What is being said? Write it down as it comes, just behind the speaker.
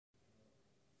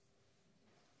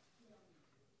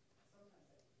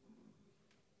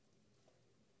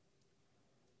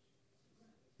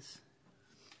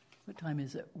What time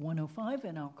is it? 1:05,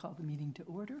 and I'll call the meeting to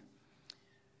order.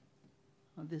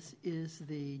 This is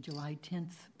the July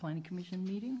 10th Planning Commission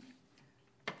meeting.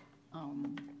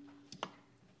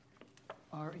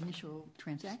 Our initial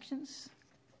transactions.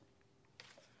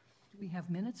 Do we have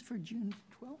minutes for June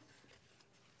 12th?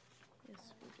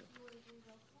 Yes, we do.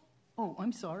 Oh,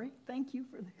 I'm sorry. Thank you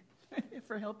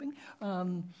for helping.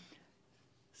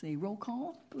 Say roll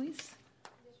call, please.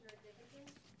 Commissioner Dickinson?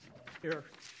 Here.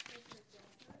 Commissioner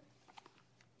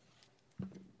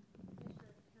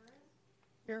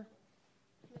Perez? Here.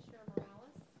 Commissioner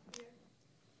Morales? Here.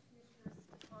 Commissioner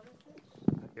Stefanisic?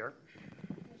 Here.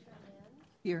 Commissioner Mann?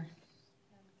 Here.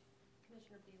 And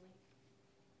Commissioner Bealey?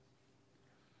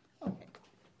 Okay.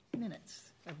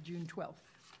 Minutes of June 12th.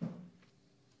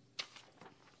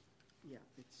 Yeah,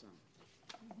 it's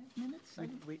Minutes?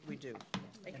 we do.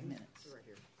 Okay, minutes. Right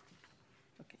here.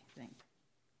 Okay,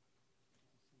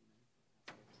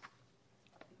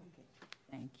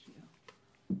 thank you.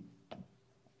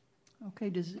 Okay,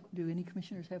 do any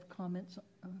commissioners have comments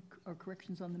or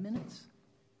corrections on the minutes?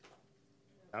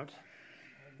 Out.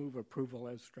 Move approval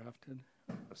as drafted.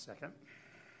 A second.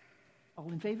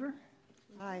 All in favor?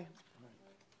 Aye.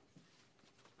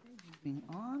 Moving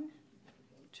on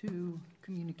to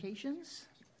communications.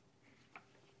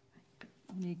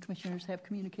 Any commissioners have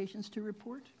communications to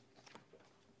report?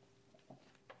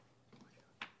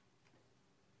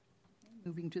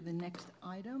 Moving to the next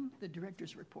item, the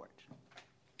director's report.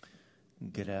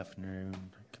 Good afternoon,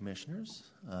 commissioners,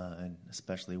 and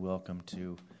especially welcome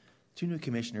to two new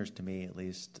commissioners, to me at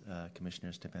least,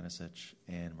 Commissioners Stefanisic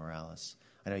and Morales.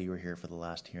 I know you were here for the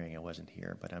last hearing. I wasn't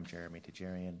here, but I'm Jeremy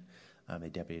Tajarian. I'm the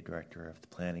Deputy Director of the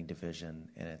Planning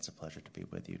Division, and it's a pleasure to be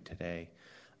with you today.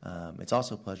 It's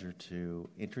also a pleasure to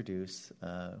introduce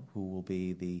who will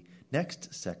be the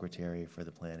next Secretary for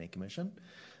the Planning Commission,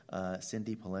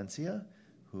 Cindy Palencia,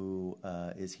 who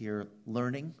is here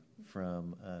learning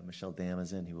from Michelle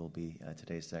Damazin, who will be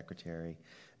today's Secretary,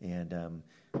 and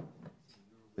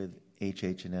with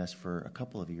HH&S for a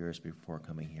couple of years before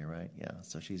coming here, right? Yeah,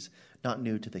 so she's not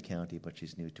new to the county, but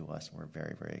she's new to us, and we're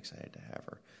very, very excited to have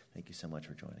her. Thank you so much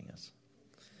for joining us.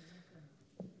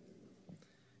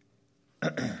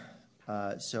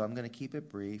 So I'm going to keep it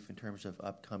brief in terms of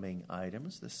upcoming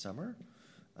items this summer.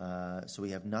 So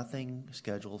we have nothing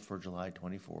scheduled for July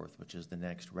 24th, which is the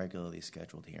next regularly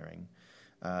scheduled hearing.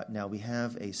 Now we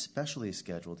have a specially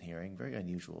scheduled hearing, very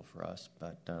unusual for us,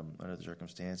 but under the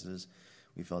circumstances,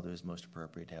 we felt it was most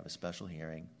appropriate to have a special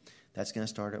hearing. That's going to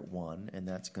start at 1, and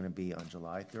that's going to be on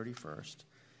July 31st.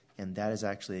 And that is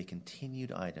actually a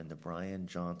continued item, the Brian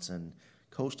Johnson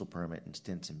Coastal Permit in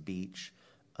Stinson Beach.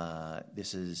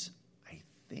 This is, I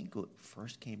think, what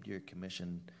first came to your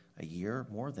commission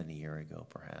more than a year ago,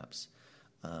 perhaps.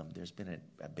 There's been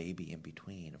a baby in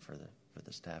between for the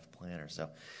staff planner. So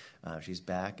she's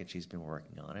back, and she's been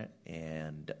working on it.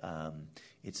 And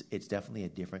it's definitely a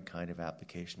different kind of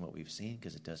application, what we've seen,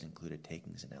 because it does include a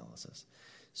takings analysis.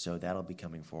 So that'll be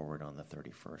coming forward on the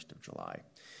 31st of July.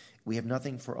 We have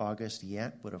nothing for August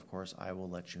yet, but of course I will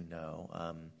let you know.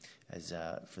 As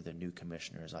for the new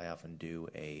commissioners, I often do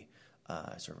a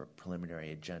sort of a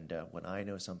preliminary agenda. When I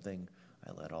know something,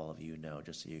 I let all of you know,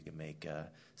 just so you can make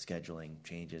scheduling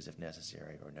changes if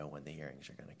necessary, or know when the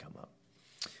hearings are going to come up.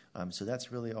 So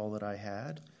that's really all that I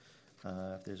had.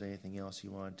 If there's anything else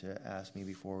you want to ask me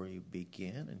before we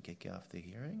begin and kick off the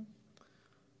hearing?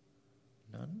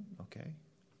 None? Okay.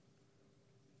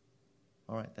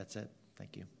 All right, that's it.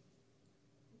 Thank you.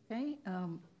 Okay.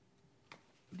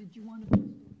 Did you want to now,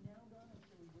 Don, or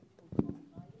shall we wait for the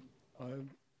item?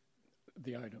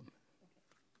 The item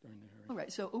during the hearing. All right,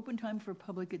 so open time for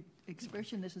public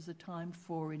expression. This is a time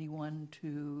for anyone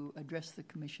to address the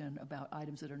commission about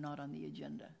items that are not on the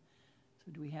agenda.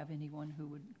 So do we have anyone who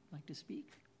would like to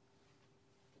speak?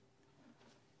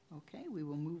 Okay, we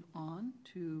will move on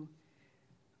to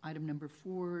item number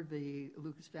 4, the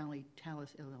Lucas Valley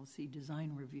Talus LLC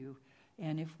design review.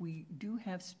 And if we do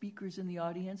have speakers in the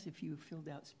audience, if you filled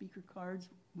out speaker cards,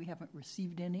 we haven't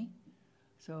received any.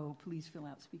 So please fill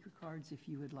out speaker cards if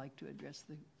you would like to address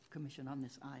the commission on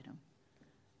this item.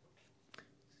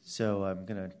 So I'm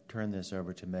going to turn this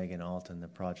over to Megan Alton, the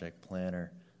project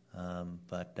planner.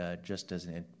 But just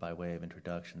by way of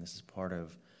introduction, this is part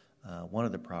of one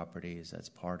of the properties that's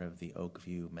part of the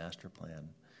Oakview Master Plan.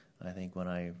 I think when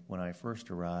I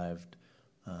first arrived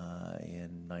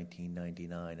in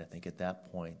 1999, I think at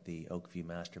that point the Oakview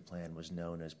Master Plan was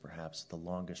known as perhaps the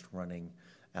longest running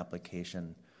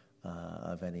application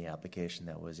of any application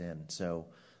that was in. So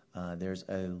there's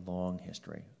a long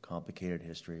history, complicated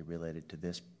history related to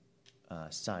this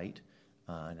site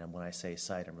And then when I say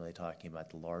site, I'm really talking about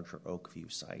the larger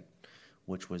Oakview site,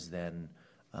 which was then,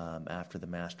 after the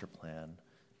master plan,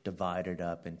 divided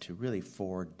up into really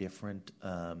 4 different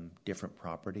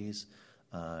properties.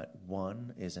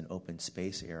 One is an open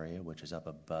space area, which is up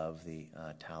above the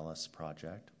Talus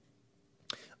project.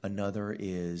 Another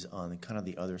is on kind of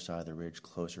the other side of the ridge,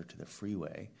 closer to the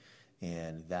freeway,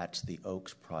 and that's the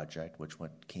Oaks project, which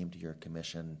came to your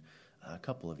commission a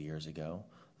couple of years ago.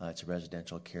 It's a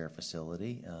residential care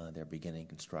facility. They're beginning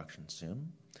construction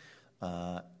soon.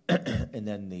 And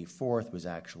then the fourth was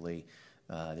actually,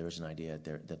 there was an idea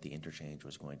that the interchange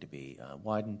was going to be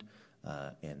widened,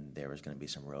 and there was going to be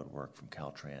some road work from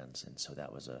Caltrans, and so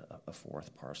that was a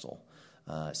fourth parcel.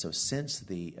 So since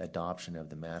the adoption of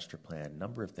the master plan, a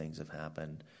number of things have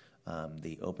happened.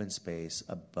 The open space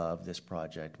above this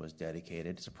project was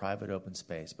dedicated. It's a private open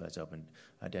space, but it's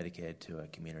dedicated to a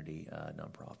community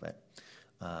nonprofit.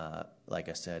 Like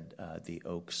I said, the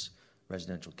Oaks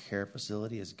residential care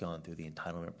facility has gone through the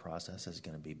entitlement process, is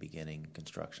going to be beginning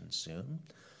construction soon.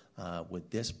 With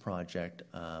this project,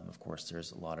 of course,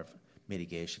 there's a lot of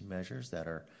mitigation measures that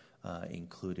are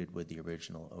included with the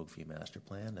original Oakview master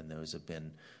plan, and those have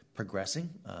been progressing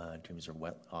in terms of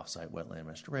off-site wetland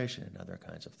restoration and other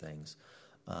kinds of things.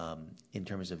 In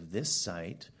terms of this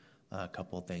site, a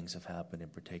couple of things have happened. In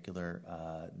particular,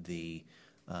 the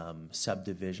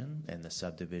subdivision and the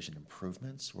subdivision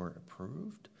improvements were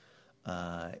approved.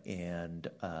 And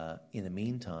in the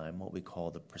meantime, what we call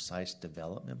the precise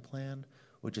development plan,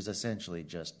 which is essentially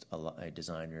just a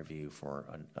design review for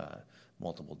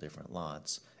multiple different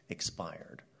lots,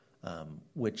 expired,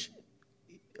 which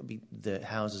the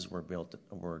houses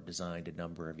were designed a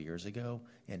number of years ago,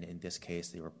 and in this case,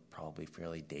 they were probably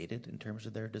fairly dated in terms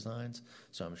of their designs,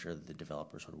 so I'm sure that the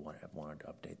developers would have wanted to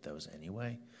update those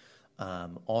anyway.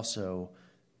 Also,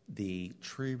 the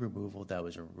tree removal that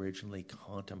was originally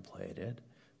contemplated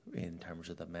in terms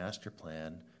of the master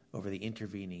plan, over the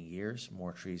intervening years,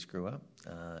 more trees grew up,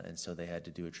 and so they had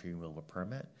to do a tree removal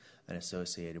permit, and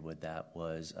associated with that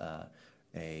was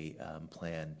a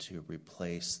plan to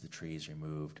replace the trees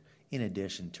removed, in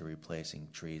addition to replacing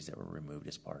trees that were removed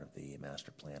as part of the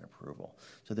master plan approval.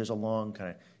 So there's a long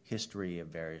kind of history of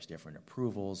various different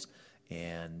approvals,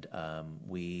 and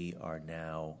we are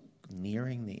now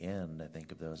nearing the end, I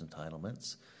think, of those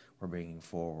entitlements. We're bringing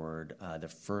forward the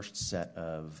first set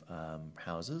of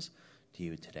houses to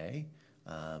you today.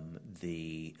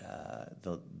 The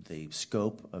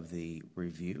scope of the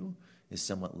review is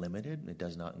somewhat limited. It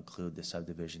does not include the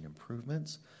subdivision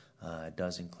improvements. It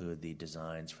does include the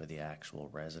designs for the actual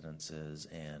residences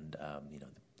and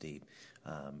the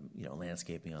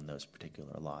landscaping on those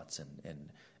particular lots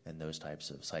and those types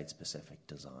of site-specific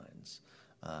designs.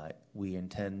 We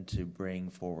intend to bring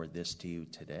forward this to you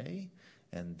today,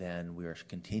 and then we are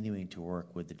continuing to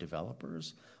work with the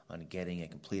developers on getting a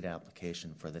complete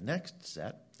application for the next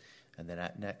set. And then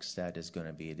that next set is going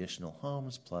to be additional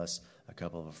homes plus a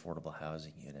couple of affordable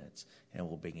housing units, and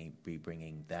we'll be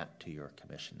bringing that to your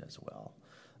commission as well.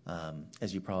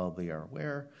 As you probably are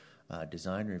aware,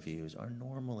 design reviews are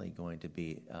normally going to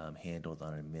be handled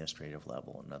on an administrative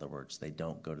level. In other words, they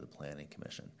don't go to the Planning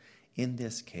Commission. In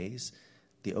this case,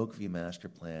 the Oakview Master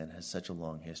Plan has such a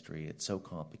long history. It's so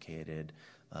complicated.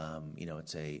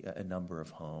 It's a number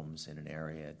of homes in an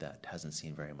area that hasn't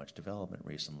seen very much development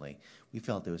recently. We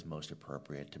felt it was most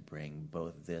appropriate to bring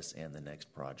both this and the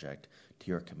next project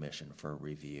to your commission for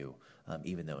review,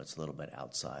 even though it's a little bit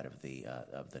outside of the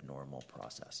normal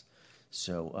process.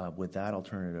 So with that, I'll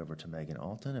turn it over to Megan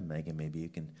Alton. And Megan, maybe you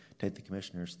can take the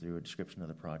commissioners through a description of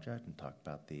the project and talk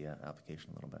about the application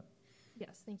a little bit.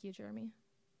 Yes, thank you, Jeremy.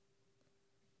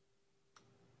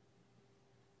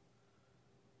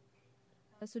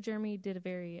 So Jeremy did a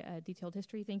very detailed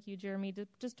history. Thank you, Jeremy.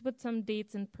 Just to put some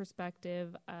dates in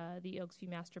perspective, the Oakview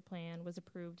Master Plan was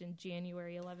approved in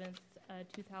January 11th,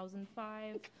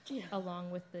 2005, along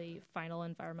with the final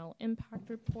environmental impact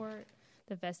report.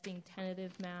 The vesting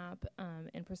tentative map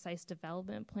and precise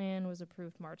development plan was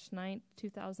approved March 9th,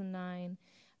 2009,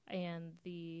 and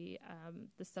the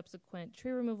subsequent tree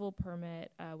removal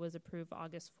permit was approved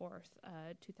August 4th,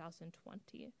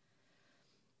 2020.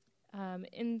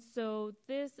 And so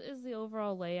this is the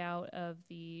overall layout of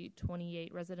the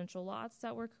 28 residential lots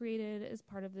that were created as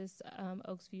part of this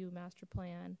Oakview Master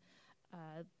Plan.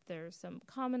 There's some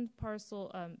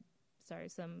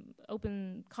some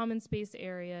open common space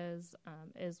areas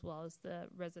as well as the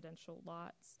residential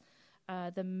lots.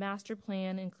 The master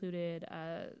plan included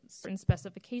certain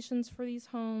specifications for these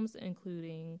homes,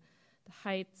 including the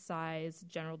height, size,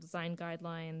 general design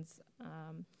guidelines,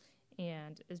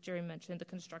 and as Jerry mentioned, the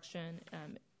construction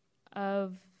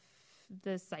of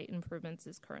the site improvements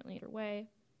is currently underway.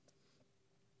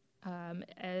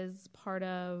 As part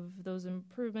of those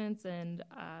improvements and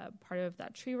part of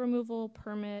that tree removal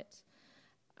permit,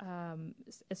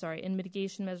 in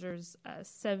mitigation measures,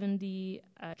 70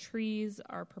 trees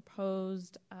are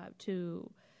proposed to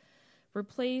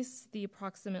replace the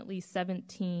approximately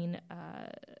 17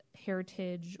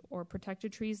 heritage or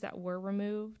protected trees that were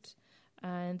removed.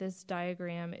 And this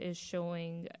diagram is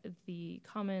showing the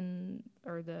common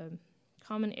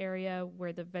area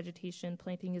where the vegetation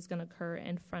planting is going to occur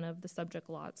in front of the subject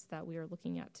lots that we are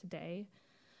looking at today.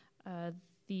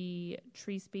 The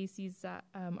tree species that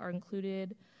are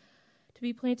included to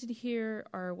be planted here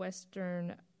are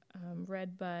western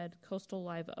redbud, coastal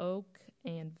live oak,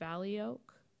 and valley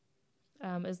oak,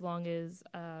 as long as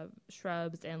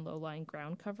shrubs and low-lying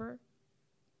ground cover.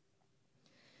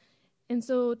 And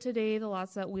so today, the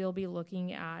lots that we'll be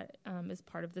looking at as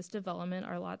part of this development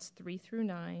are lots 3 through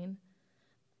 9.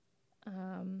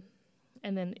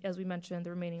 And then, as we mentioned, the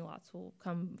remaining lots will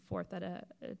come forth at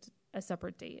a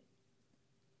separate date.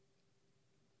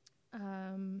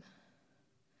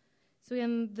 So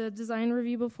again, the design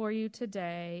review before you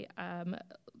today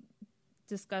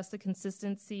discussed the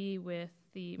consistency with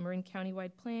the Marin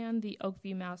County-wide plan, the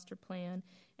Oakview Master Plan,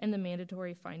 and the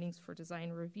mandatory findings for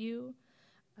design review.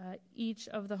 Each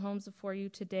of the homes before you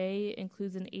today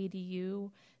includes an ADU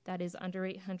that is under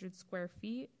 800 square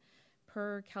feet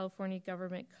per California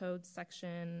Government Code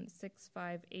Section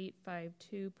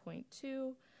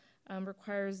 65852.2.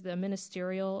 Requires the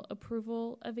ministerial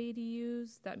approval of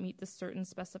ADUs that meet the certain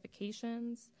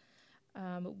specifications.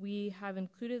 We have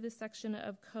included this section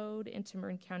of code into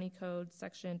Marin County Code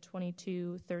Section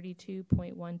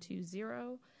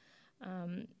 2232.120.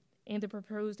 And the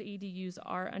proposed ADUs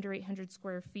are under 800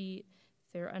 square feet.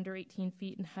 They're under 18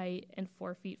 feet in height and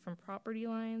 4 feet from property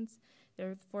lines.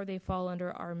 Therefore, they fall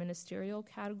under our ministerial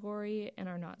category and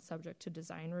are not subject to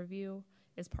design review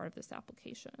as part of this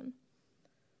application.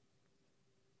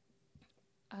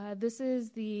 This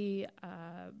is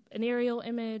an aerial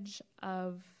image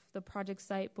of the project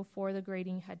site before the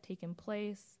grading had taken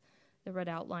place. The red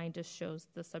outline just shows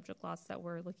the subject lots that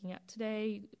we're looking at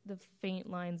today. The faint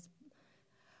lines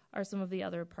are some of the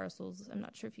other parcels. I'm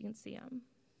not sure if you can see them.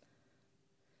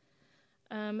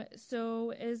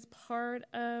 So as part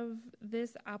of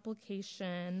this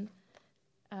application,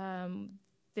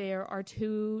 there are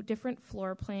 2 different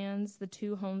floor plans. The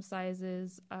 2 home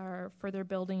sizes are for their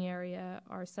building area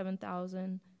are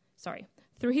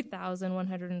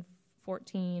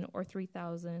 3,114 or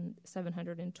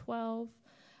 3,712.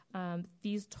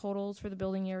 These totals for the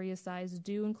building area size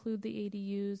do include the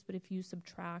ADUs, but if you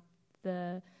subtract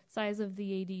the size of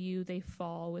the ADU, they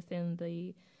fall within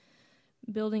the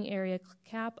building area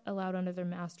cap allowed under their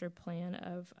master plan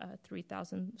of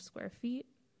 3,000 square feet.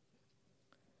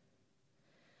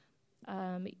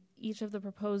 Each of the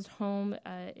proposed home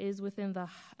is within the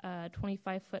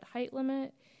 25-foot height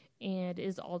limit and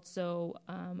is also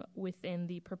within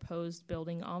the proposed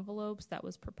building envelopes that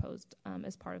was proposed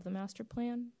as part of the master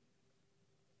plan.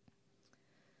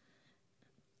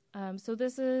 So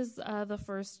this is the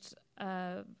first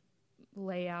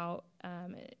layout,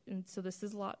 and so this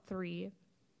is lot 3.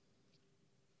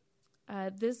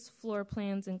 This floor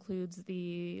plans includes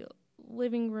the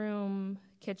living room,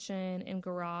 kitchen, and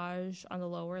garage on the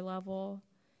lower level.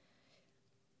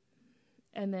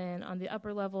 And then on the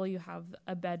upper level, you have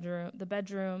the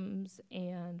bedrooms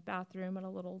and bathroom and a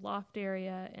little loft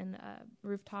area and a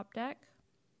rooftop deck.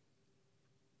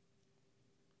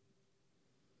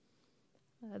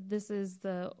 This is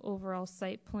the overall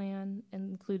site plan and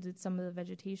included some of the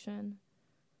vegetation.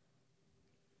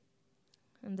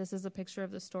 And this is a picture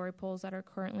of the story poles that are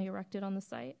currently erected on the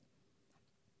site.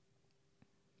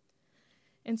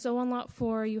 And so on lot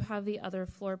 4, you have the other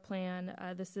floor plan.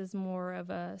 This is more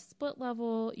of a split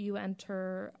level. You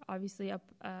enter, obviously, up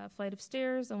a flight of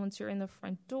stairs, and once you're in the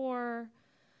front door,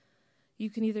 you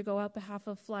can either go up a half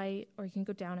a flight or you can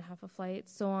go down a half a flight.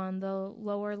 So on the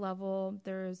lower level,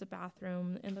 there's a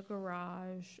bathroom in the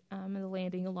garage, and the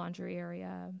landing, a laundry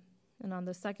area. And on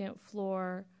the second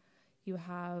floor, you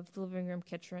have the living room,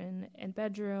 kitchen, and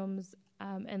bedrooms.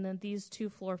 And then these 2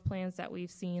 floor plans that we've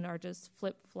seen are just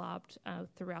flip-flopped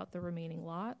throughout the remaining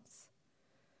lots.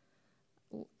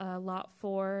 Lot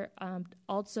 4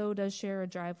 also does share a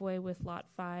driveway with lot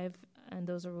 5, and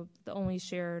those are the only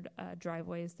shared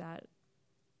driveways that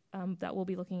we'll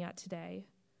be looking at today.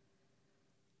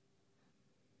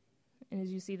 And as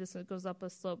you see, this goes up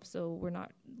a slope, so we're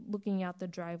not looking at the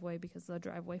driveway because the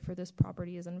driveway for this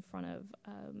property is in front of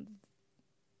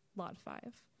lot 5.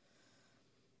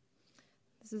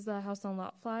 This is the house on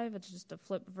lot 5. It's just a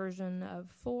flip version of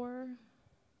 4.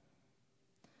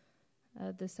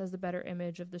 This has the better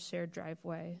image of the shared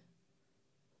driveway.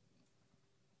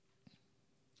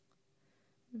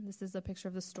 And this is a picture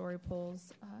of the story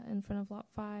poles in front of lot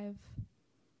 5.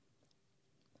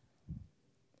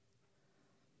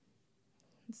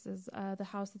 This is the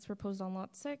house that's proposed on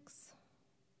lot 6.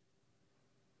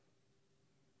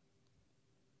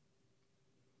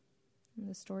 And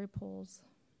the story poles.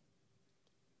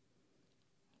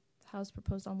 The house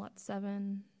proposed on lot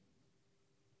 7.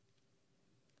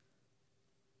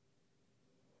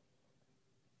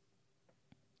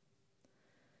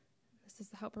 This is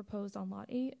the house proposed on lot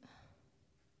 8.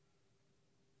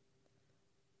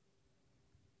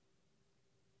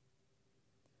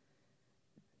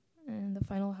 And the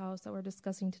final house that we're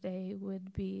discussing today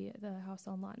would be the house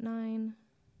on lot 9.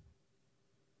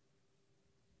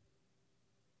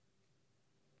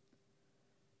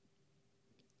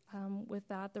 With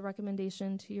that, the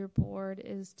recommendation to your board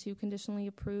is to conditionally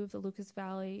approve the Lucas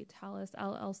Valley Talus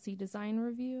LLC design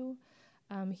review.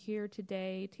 Here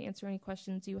today to answer any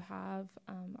questions you have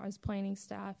as planning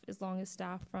staff, as long as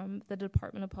staff from the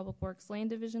Department of Public Works Land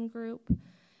Division Group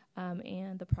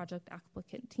and the project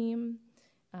applicant team.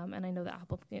 And I know the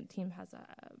applicant team has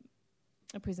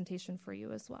a presentation for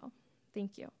you as well.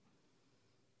 Thank you.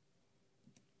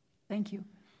 Thank you.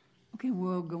 Okay,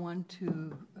 we'll go on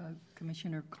to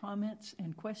commissioner comments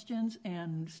and questions.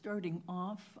 And starting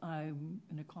off, I'm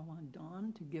going to call on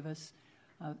Dawn to give us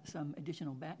some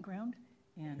additional background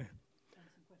and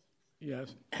some questions.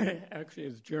 Yes. Actually,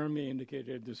 as Jeremy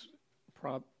indicated, this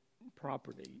project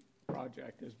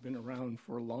has been around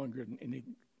for longer than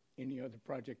any other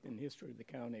project in the history of the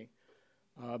county.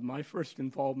 My first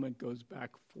involvement goes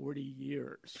back 40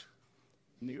 years.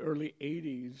 In the early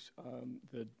 80s,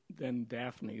 the then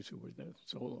Daphnes, who were the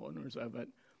sole owners of it,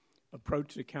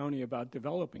 approached the county about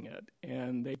developing it,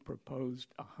 and they proposed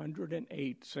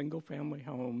 108 single-family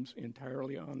homes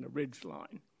entirely on the ridge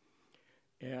line.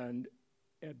 And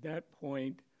at that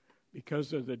point,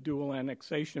 because of the dual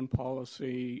annexation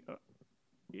policy,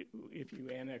 if you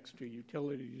annex to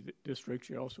utility districts,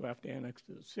 you also have to annex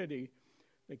to the city.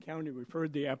 The county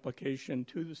referred the application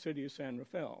to the city of San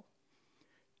Rafael.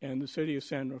 And the city of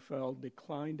San Rafael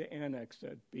declined to annex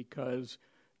it because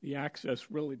the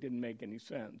access really didn't make any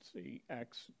sense. The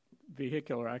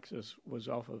vehicular access was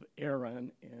off of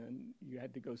Aaron, and you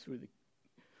had to go through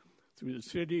the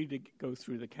city to go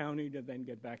through the county to then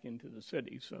get back into the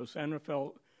city. So San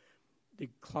Rafael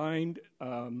declined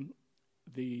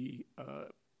the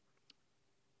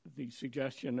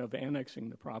suggestion of annexing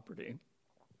the property,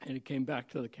 and it came back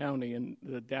to the county, and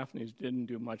the Daphnes didn't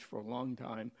do much for a long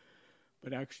time.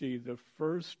 But actually, the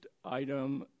first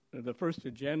item, the first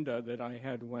agenda that I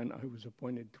had when I was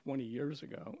appointed 20 years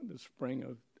ago, the spring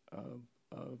of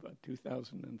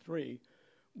 2003,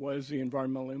 was the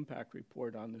environmental impact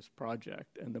report on this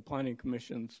project. And the Planning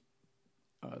Commission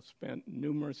spent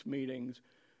numerous meetings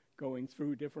going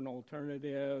through different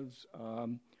alternatives,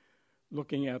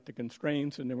 looking at the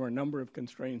constraints, and there were a number of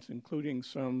constraints, including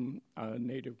some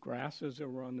native grasses that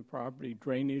were on the property,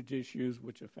 drainage issues,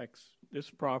 which affects this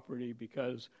property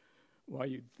because while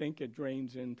you'd think it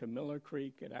drains into Miller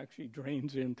Creek, it actually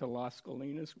drains into Las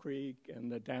Colinas Creek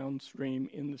and the downstream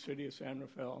in the city of San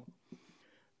Rafael.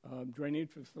 Drainage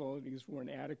facilities weren't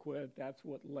adequate. That's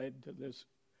what led to this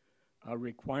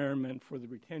requirement for the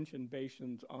retention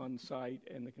basins on site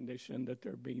and the condition that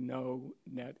there be no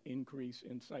net increase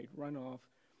in site runoff,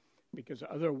 because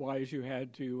otherwise you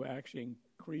had to actually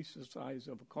increase the size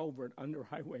of a culvert under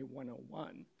Highway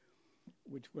 101,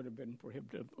 which would have been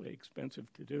prohibitively expensive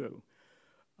to do.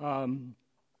 And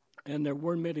there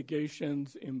were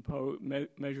mitigations,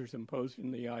 measures imposed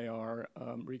in the IR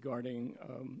regarding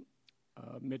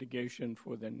mitigation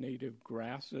for the native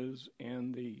grasses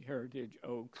and the heritage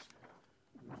oaks.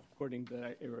 According to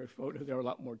that era photo, there are a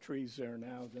lot more trees there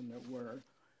now than there were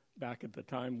back at the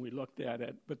time we looked at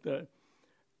it. But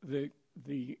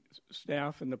the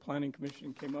staff and the Planning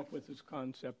Commission came up with this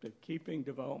concept of keeping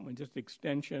development, just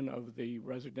extension of the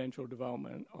residential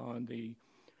development on the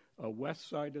west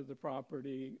side of the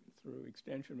property through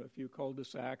extension of a few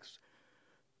cul-de-sacs,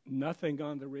 nothing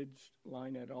on the ridge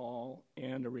line at all,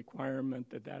 and a requirement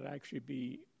that that actually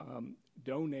be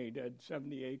donated,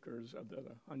 70 acres of the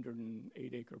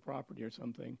 108-acre property or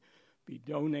something, be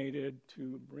donated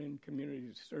to Marin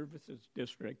Community Services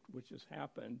District, which has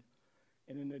happened.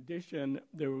 And in addition,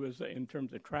 there was, in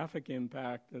terms of traffic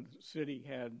impact, the city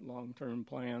had long-term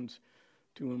plans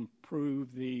to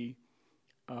improve the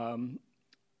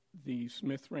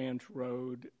Smith Ranch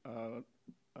Road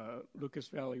Lucas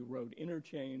Valley Road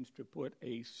interchange to put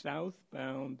a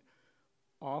southbound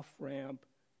off-ramp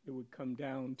that would come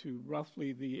down to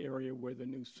roughly the area where the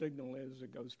new signal is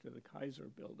that goes to the Kaiser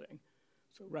building.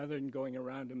 So rather than going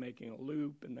around and making a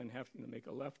loop and then having to make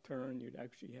a left turn, you'd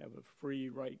actually have a free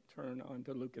right turn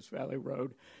onto Lucas Valley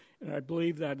Road. And I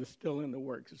believe that is still in the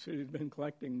works. The city's been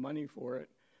collecting money for it,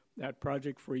 that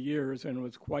project, for years, and it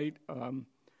was quite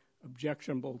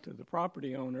objectionable to the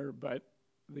property owner, but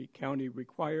the county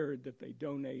required that they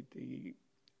donate the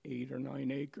 8 or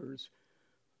 9 acres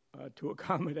to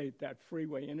accommodate that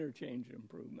freeway interchange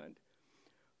improvement.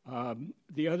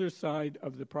 The other side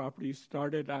of the property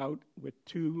started out with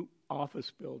 2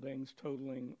 office buildings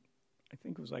totaling, I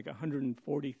think it was like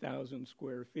 140,000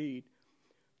 square feet.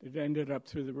 It ended up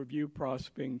through the review process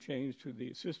being changed to the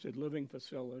assisted living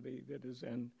facility that has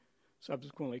then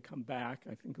subsequently come back.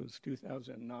 I think it was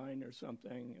 2009 or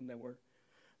something, and they were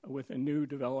with a new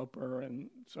developer and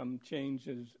some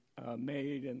changes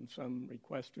made and some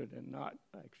requested and not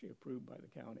actually approved by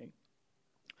the county.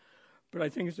 But I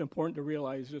think it's important to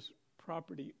realize this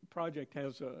project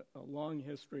has a long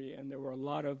history, and there were a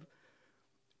lot of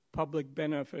public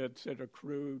benefits that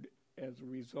accrued as a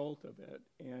result of it.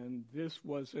 And this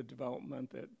was a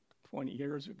development that 20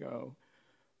 years ago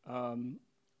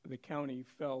the county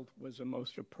felt was the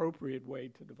most appropriate way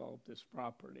to develop this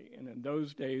property. And in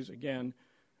those days, again,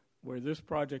 where this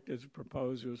project is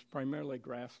proposed, it was primarily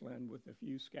grassland with a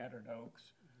few scattered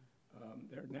oaks.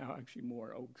 There are now actually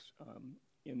more oaks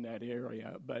in that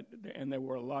area, and there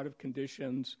were a lot of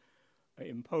conditions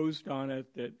imposed on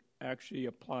it that actually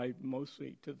applied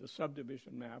mostly to the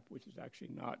subdivision map, which is actually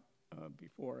not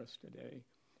before us today.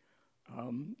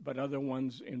 But other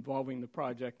ones involving the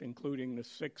project, including the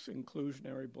 6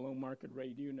 inclusionary below market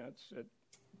rate units that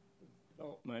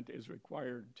development is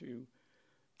required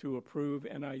to approve.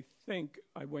 And I think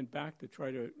I went back to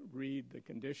try to read the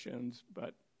conditions,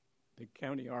 but the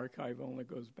county archive only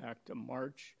goes back to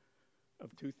March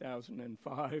of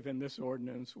 2005, and this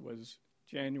ordinance was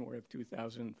January of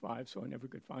 2005, so I never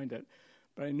could find it.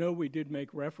 But I know we did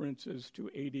make references to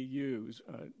ADUs,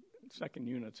 second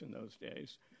units in those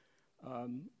days.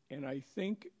 And I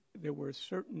think there were a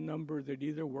certain number that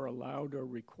either were allowed or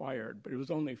required, but it was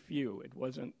only few. It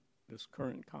wasn't this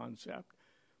current concept.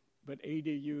 But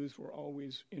ADUs were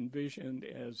always envisioned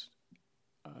as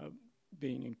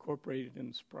being incorporated in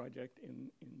this project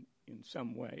in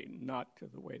some way, not to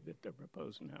the way that they're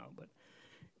proposed now. But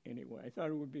anyway, I thought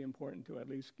it would be important to at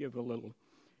least give a little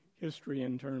history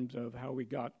in terms of how we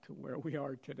got to where we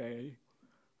are today,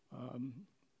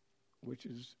 which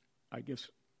is, I guess,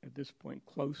 at this point,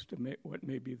 close to what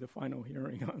may be the final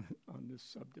hearing on this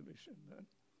subdivision.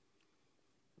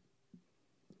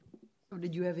 So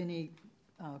did you have any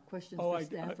questions for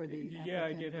staff or the applicant? Yeah,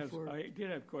 I did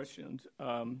have questions,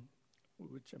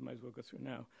 which I might as well go through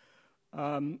now.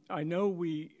 I know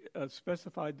we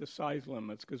specified the size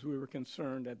limits because we were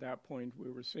concerned at that point.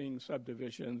 We were seeing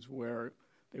subdivisions where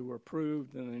they were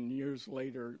approved, and then years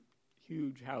later,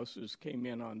 huge houses came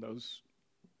in on those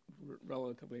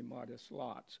relatively modest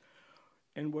lots.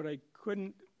 And what I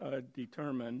couldn't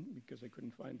determine, because I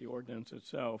couldn't find the ordinance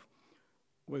itself,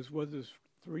 was this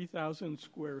 3,000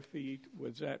 square feet,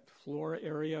 was that floor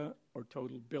area or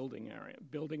total building area?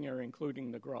 Building area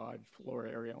including the garage, floor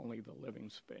area only the living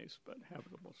space, but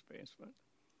habitable space. But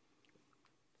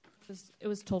It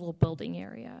was total building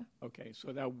area. Okay,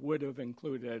 so that would have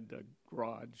included the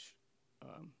garage.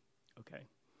 Okay.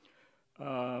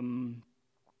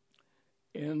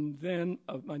 And then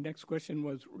my next question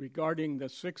was regarding the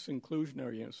 6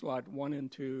 inclusionary units, lot 1 and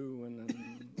 2, and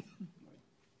then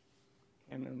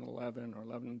 10 and 11, or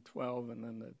 11 and 12, and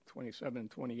then the 27 and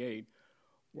 28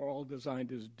 were all designed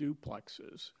as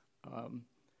duplexes.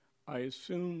 I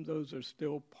assume those are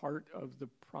still part of the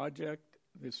project.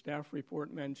 The staff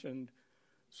report mentioned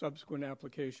subsequent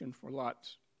application for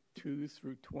lots 2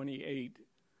 through 28.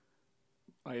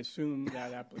 I assume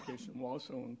that application will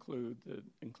also include the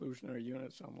inclusionary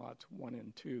units on lots 1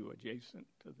 and 2 adjacent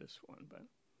to this one. But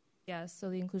Yes, so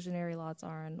the inclusionary lots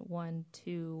are on 1,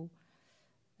 2,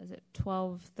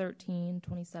 12, 13,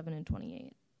 27, and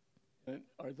 28. And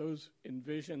are those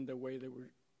envisioned the way they were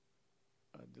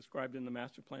described in the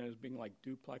master plan as being like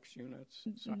duplex units?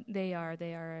 Sorry. They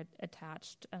are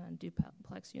attached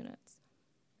duplex units.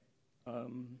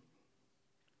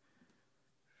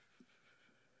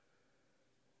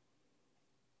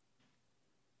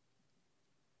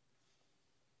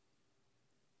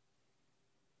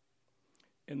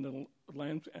 In the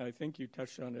land, I think you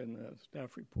touched on it in the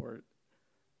staff report,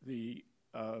 the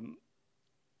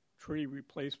tree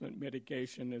replacement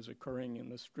mitigation is occurring in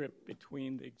the strip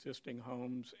between the existing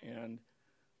homes and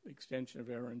extension of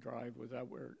Aaron Drive, was that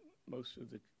where most of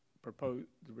the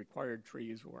required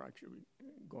trees were actually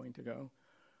going to go?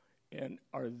 And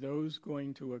are those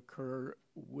going to occur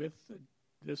with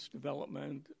this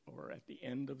development or at the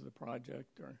end of the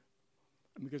project, or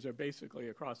because they're basically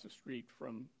across the street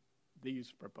from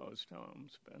these proposed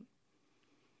homes? But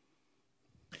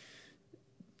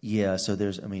yeah, so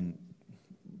there's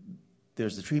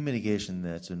the tree mitigation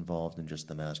that's involved in just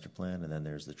the master plan, and then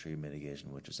there's the tree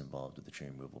mitigation which is involved with the tree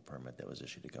removal permit that was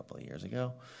issued a couple of years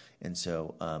ago. And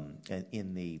so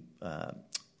in the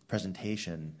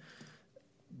presentation,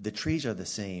 the trees are the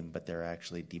same, but they're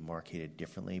actually demarcated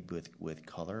differently with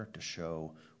color to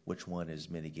show which one is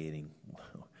mitigating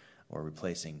or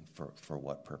replacing for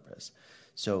what purpose.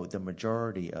 So the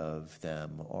majority of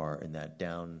them are in that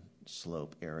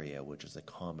downslope area, which is a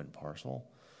common parcel,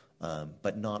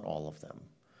 but not all of them.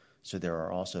 So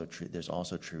there's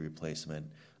also tree replacement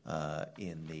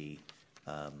in the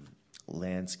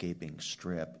landscaping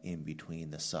strip in between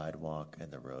the sidewalk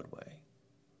and the roadway.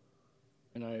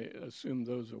 And I assume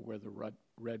those are where the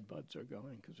red buds are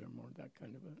going, because they're more that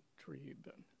kind of a tree.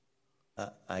 But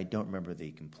I don't remember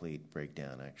the complete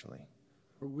breakdown, actually.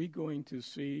 are we going to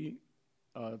see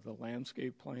the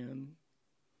landscape plan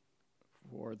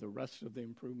for the rest of the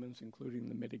improvements, including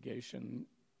the mitigation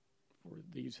for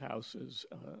these houses,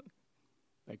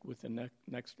 like with the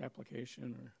next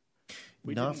application? Or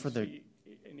we Not didn't for the see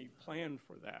any plan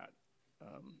for that.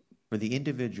 For the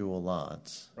individual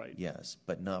lots, Right. yes,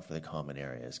 but not for the common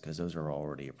areas, because those are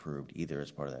already approved either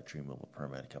as part of that tree removal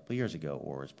permit a couple of years ago,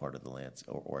 or as part of the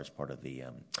or as part of the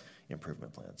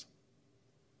improvement plans.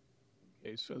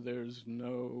 Okay, so there's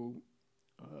no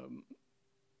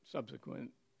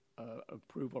subsequent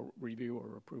approval, review,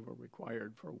 or approval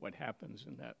required for what happens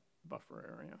in that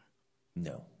buffer area.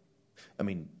 No, I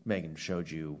mean Megan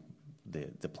showed you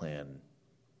the plan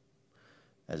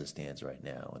as it stands right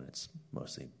now, and it's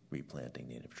mostly replanting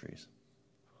native trees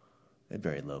at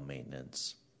very low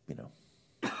maintenance,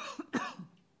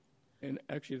 And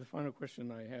actually, the final question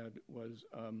I had was,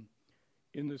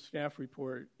 in the staff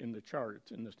report, in the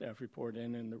charts, in the staff report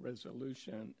and in the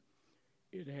resolution,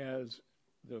 it has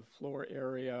the floor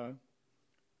area,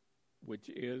 which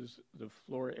is the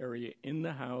floor area in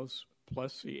the house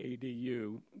plus the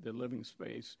ADU, the living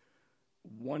space.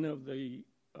 One of the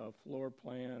floor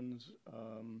plans,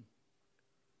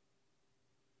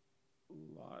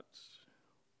 lots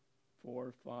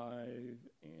 4, 5,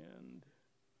 and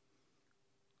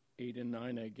 8 and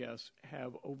 9, I guess,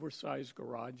 have oversized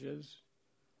garages.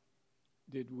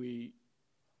 Did we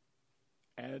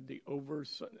add the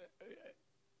oversized?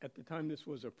 At the time this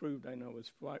was approved, I know it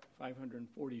was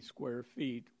 540 square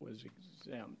feet was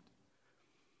exempt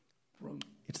from.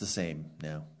 it's the same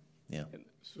now. Yeah. And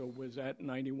so was that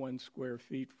 91 square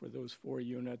feet for those 4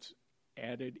 units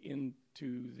added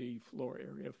into the floor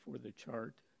area for the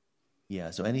chart?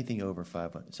 Yeah, so anything over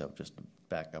 500, so just to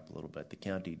back up a little bit, the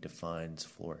county defines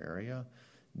floor area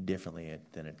differently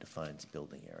than it defines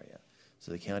building area.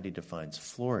 So the county defines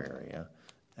floor area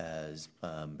as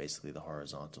basically the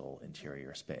horizontal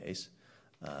interior space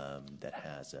that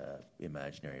has a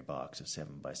imaginary box of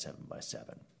 7 by 7 by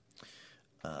 7.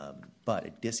 But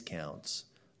it discounts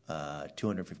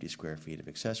 250 square feet of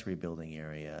accessory building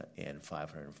area and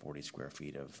 540 square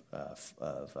feet of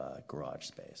garage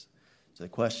space. So the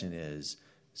question is,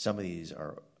 some of these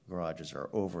garages are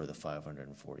over the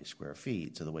 540 square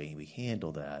feet. So the way we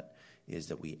handle that is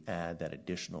that we add that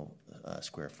additional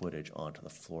square footage onto the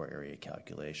floor area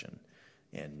calculation,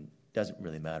 and doesn't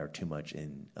really matter too much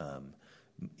in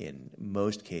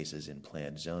most cases in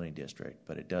planned zoning district,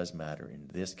 but it does matter in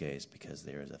this case because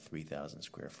there is a 3,000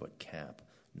 square foot cap,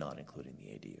 not including the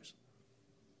ADUs.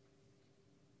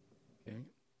 Okay.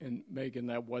 And Megan,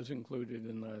 that was included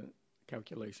in the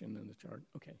calculation in the chart?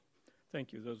 Okay.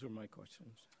 Thank you. Those were my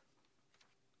questions.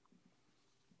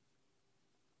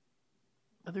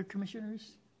 Other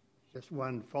commissioners? Just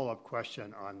one follow-up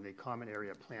question on the common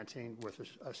area planting with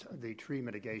the tree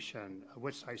mitigation.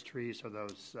 What size trees are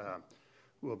those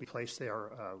will be placed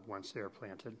there once they are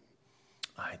planted?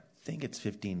 I think it's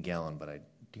 15-gallon, but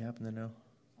do you happen to know?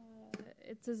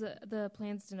 It says the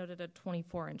plan's denoted a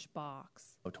 24-inch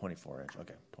box. Oh, 24-inch.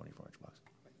 Okay, 24-inch box.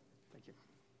 Thank you.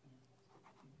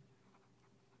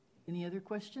 Any other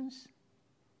questions?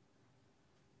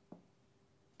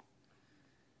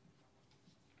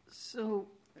 So,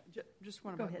 Just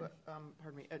one Go about, ahead.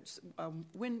 pardon me.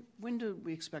 When do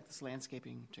we expect this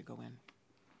landscaping to go in?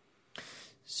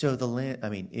 So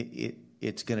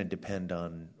it's going to depend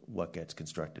on what gets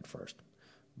constructed first.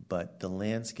 But the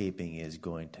landscaping is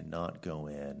going to not go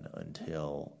in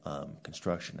until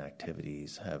construction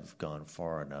activities have gone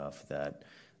far enough that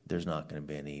there's not going to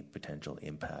be any potential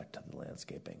impact to the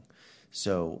landscaping.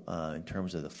 So in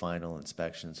terms of the final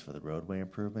inspections for the roadway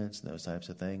improvements and those types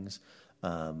of things,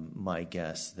 my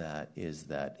guess is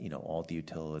that all the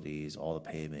utilities, all the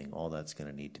paving, all that's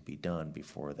going to need to be done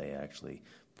before they actually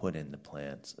put in the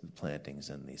plantings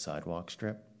and the sidewalk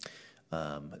strip.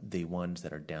 The ones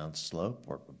that are downslope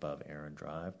or above Aaron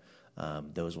Drive,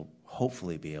 those will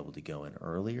hopefully be able to go in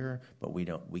earlier, but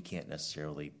we can't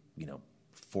necessarily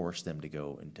force them to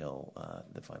go until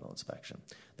the final inspection.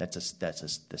 That's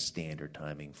the standard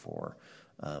timing for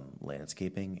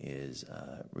landscaping is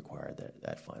required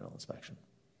that final inspection.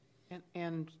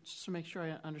 And just to make sure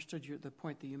I understood the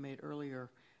point that you made earlier,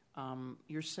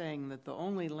 you're saying that the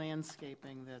only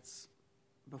landscaping that's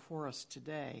before us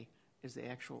today is the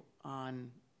actual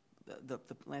the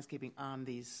landscaping on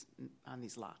these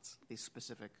lots, these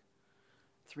specific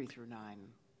 3 through 9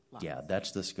 lots. Yeah,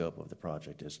 that's the scope of the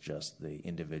project, is just the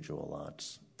individual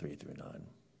lots 3 through 9.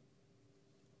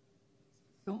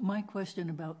 So my question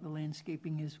about the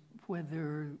landscaping is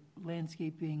whether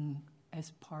landscaping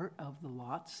as part of the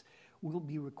lots will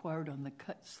be required on the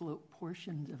cut slope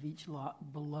portions of each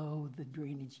lot below the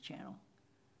drainage channel.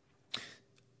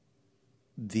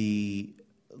 The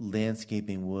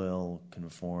landscaping will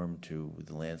conform to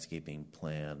the landscaping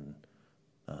plan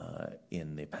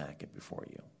in the packet before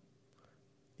you.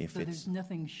 So there's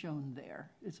nothing shown there.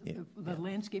 The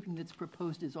landscaping that's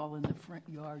proposed is all in the front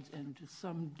yards and to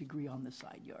some degree on the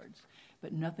side yards,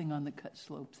 but nothing on the cut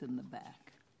slopes in the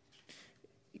back.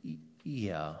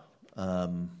 Yeah.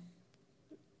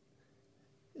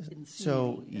 Didn't see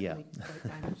So any. yeah,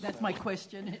 That's my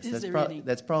question. Is that's, there any?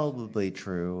 that's probably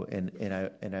true,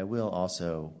 and I will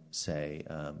also say,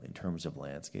 in terms of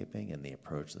landscaping and the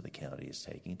approach that the county is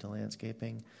taking to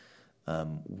landscaping,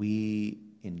 we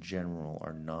in general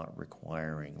are not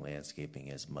requiring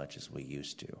landscaping as much as we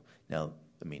used to. Now,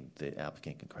 I mean, the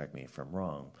applicant can correct me if I'm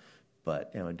wrong,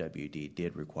 but MNWD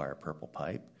did require purple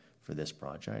pipe for this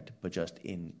project, but just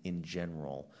in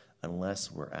general,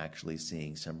 unless we're actually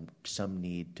seeing some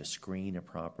need to screen a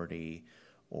property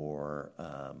or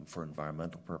for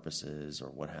environmental purposes or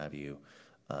what have you,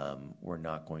 we're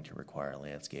not going to require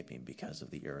landscaping because of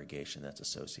the irrigation that's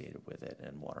associated with it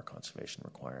and water conservation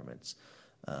requirements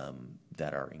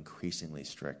that are increasingly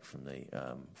strict from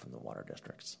the water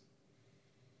districts.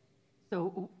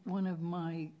 So one of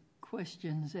my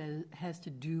questions has to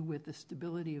do with the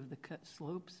stability of the cut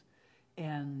slopes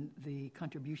and the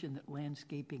contribution that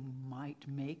landscaping might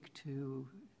make to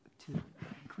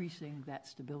increasing that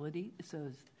stability. So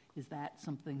is that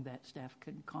something that staff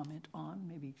can comment on?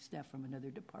 Maybe staff from another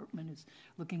department is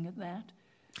looking at that?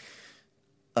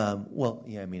 Well,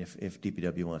 yeah, I mean, if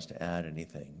DPW wants to add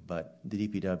anything, but the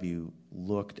DPW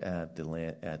looked at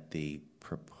the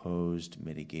proposed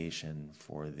mitigation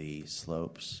for the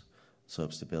slope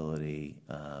stability,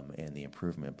 and the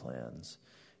improvement plans,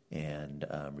 and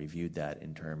reviewed that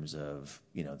in terms of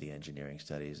the engineering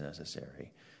studies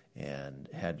necessary. And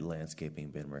had landscaping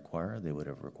been required, they would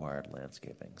have required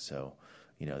landscaping. So,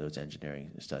 those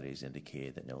engineering studies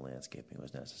indicated that no landscaping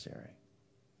was necessary.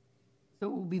 So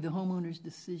it will be the homeowner's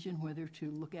decision whether to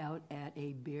look out at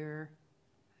a bare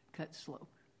cut slope.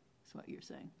 That's what you're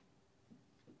saying.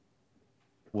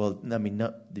 Well, I mean,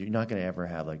 you're not going to ever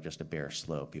have like just a bare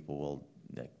slope. People will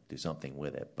do something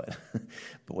with it, but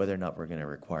whether or not we're going to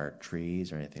require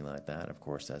trees or anything like that, of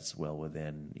course, that's well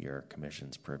within your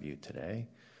commission's purview today,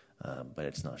 but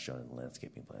it's not shown in the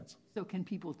landscaping plans. So can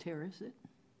people terrace it?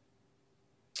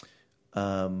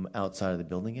 Outside of the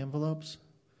building envelopes,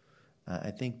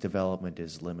 I think development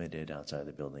is limited outside of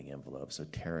the building envelope, so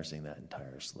terracing that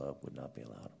entire slope would not be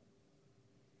allowed.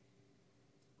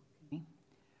 Okay.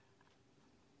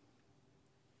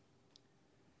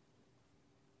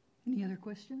 Any other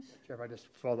questions? Jeff, I just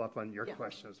follow up on your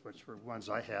questions, which were ones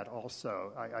I had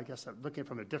also. I guess I'm looking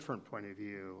from a different point of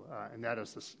view, and that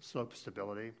is the slope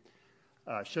stability.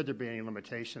 Should there be any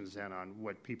limitations then on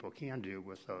what people can do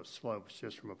with those slopes,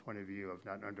 just from a point of view of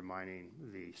not undermining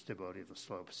the stability of the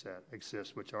slopes that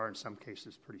exist, which are in some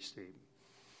cases pretty steep?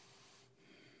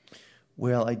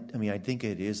 Well, I think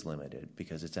it is limited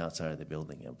because it's outside of the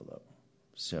building envelope.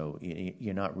 So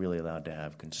you're not really allowed to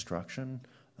have construction.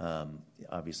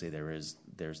 Obviously, there's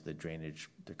the drainage,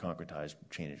 the concretized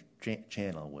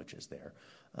channel, which is there.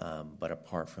 But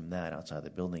apart from that, outside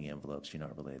the building envelopes, you're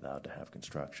not really allowed to have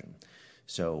construction.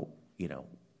 So,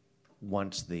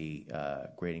 once the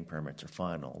grading permits are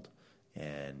finalized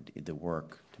and the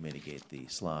work to mitigate the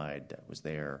slide that was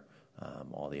there,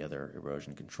 all the other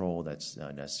erosion control that's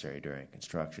necessary during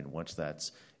construction, once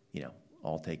that's,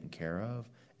 all taken care of,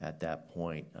 at that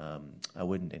point, I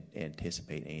wouldn't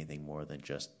anticipate anything more than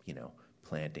just,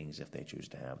 plantings if they choose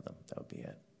to have them. That would be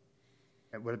it.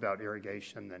 And what about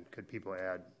irrigation then? Could people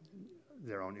add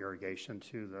their own irrigation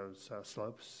to those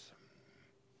slopes?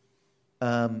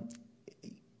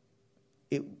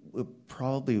 It would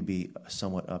probably be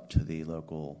somewhat up to the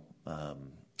local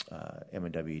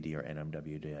MWD or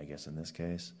NMWD, I guess, in this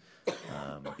case,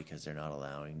 because they're not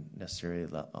allowing necessarily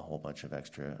a whole bunch of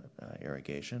extra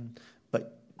irrigation.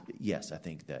 But yes, I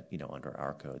think that, under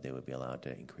our code, they would be allowed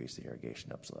to increase the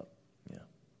irrigation upslope. Yeah.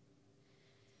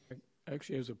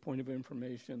 Actually, as a point of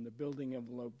information, the building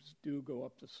envelopes do go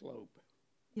up the slope.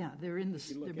 Yeah, they're in the, If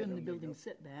you look they're at in the them, they building go-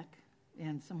 setback,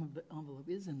 and some of the envelope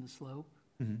is in the slope.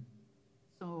 Mm-hmm.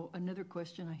 So another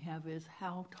question I have is,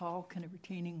 how tall can a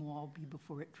retaining wall be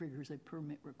before it triggers a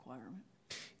permit requirement?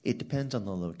 It depends on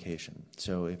the location.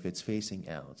 So if it's facing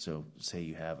out, so say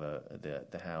you have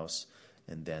the house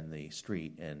and then the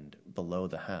street, and below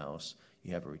the house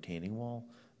you have a retaining wall,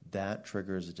 that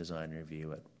triggers a design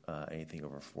review at anything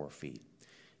over 4 feet.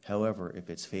 However, if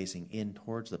it's facing in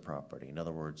towards the property, in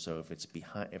other words, so if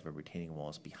a retaining wall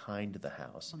is behind the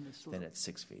house, On the slope. then it's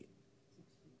 6 feet.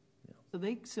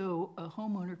 So a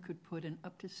homeowner could put an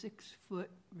up to 6 foot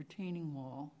retaining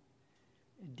wall,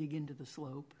 dig into the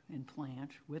slope and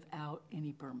plant without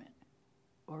any permit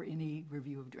or any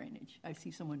review of drainage. I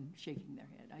see someone shaking their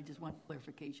head. I just want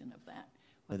clarification of that.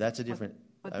 Now, that's a different.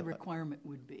 What the requirement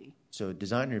would be, So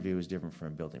design review is different from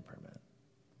a building permit.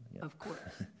 Yeah. of course.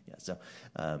 Yeah, so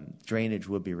drainage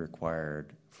would be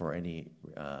required for any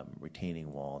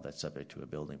retaining wall that's subject to a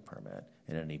building permit,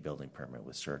 and any building permit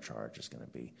with surcharge is going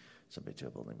to be subject to a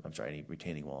building. I'm sorry, any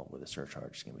retaining wall with a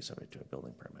surcharge is going to be subject to a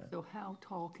building permit. So how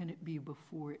tall can it be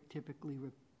before it typically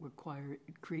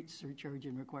it creates surcharge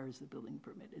and requires the building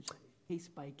permit? It's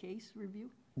case-by-case review?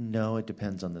 No, it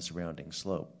depends on the surrounding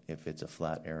slope. If it's a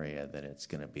flat area, then it's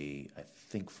going to be, I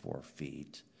think, 4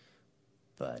 feet,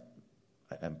 but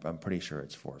I'm pretty sure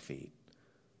it's 4 feet.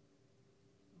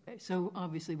 Okay, so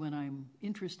obviously what I'm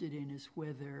interested in is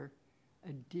whether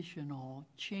additional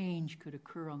change could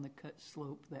occur on the cut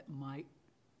slope that might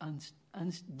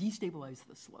destabilize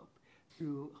the slope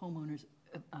through homeowners'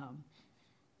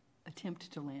 attempt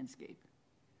to landscape.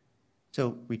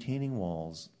 So retaining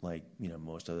walls, like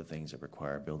most other things that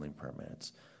require building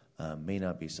permits, may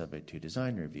not be subject to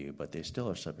design review, but they still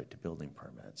are subject to building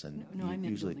permits. And No, I meant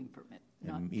usually, building permit.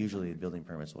 and usually the building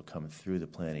permits will come through the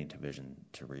planning division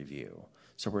to review.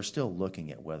 So we're still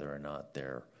looking at whether or not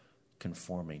they're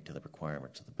conforming to the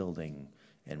requirements of the building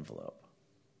envelope.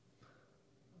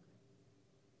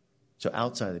 So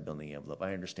outside the building envelope,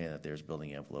 I understand that there's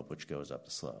building envelope which goes up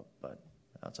the slope, but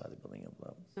outside the building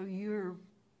envelope. So you're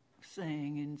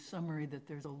saying, in summary, that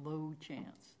there's a low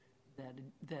chance that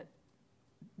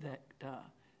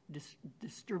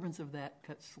disturbance of that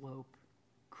cut slope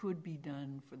could be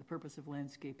done for the purpose of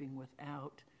landscaping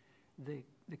without the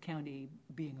county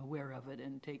being aware of it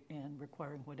and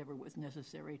requiring whatever was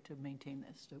necessary to maintain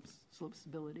that slope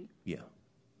stability? Yeah.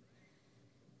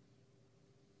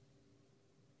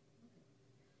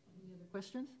 Any other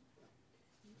questions?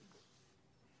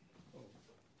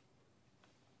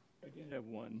 I did have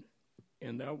one,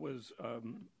 and that was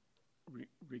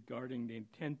regarding the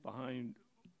intent behind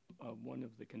one of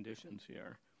the conditions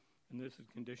here. And this is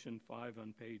condition 5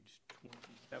 on page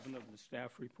 27 of the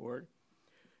staff report.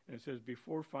 And it says,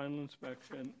 before final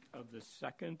inspection of the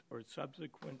second or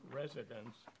subsequent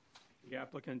residence, the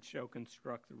applicant shall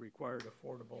construct the required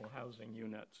affordable housing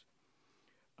units,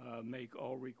 make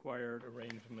all required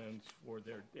arrangements for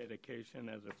their dedication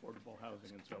as affordable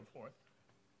housing and so forth.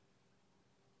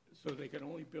 So they can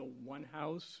only build one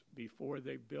house before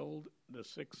they build the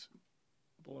 6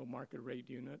 below market rate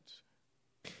units?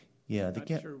 Yeah, I'm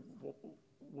not sure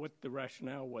what the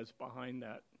rationale was behind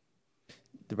that.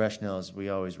 The rationale is we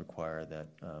always require that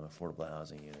affordable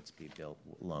housing units be built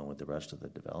along with the rest of the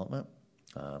development.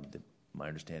 My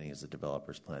understanding is the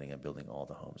developer is planning on building all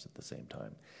the homes at the same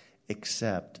time,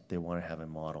 except they want to have a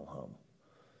model home.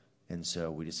 And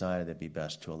so we decided it'd be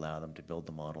best to allow them to build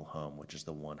the model home, which is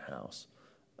the one house.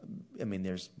 I mean,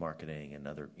 there's marketing and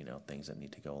other, things that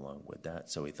need to go along with that.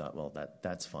 So we thought, well,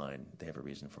 that's fine. They have a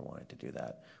reason for wanting to do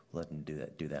that. We'll let them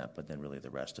do that. But then really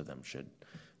the rest of them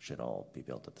should all be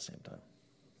built at the same time.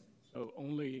 So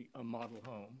only a model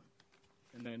home.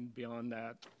 And then beyond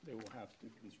that, they will have to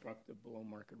construct the below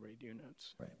market rate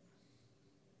units. Right.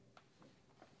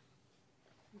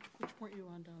 Which point are you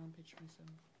on down on page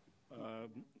 27?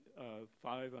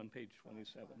 5 on page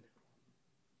 27.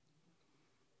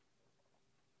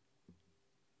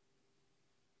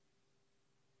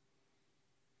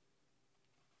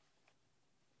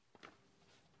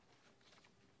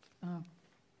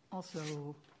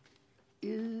 Also,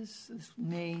 This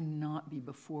may not be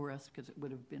before us because it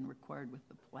would have been required with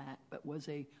the plat, but was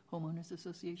a homeowners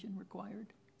association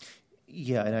required?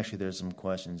 Yeah, and actually, there's some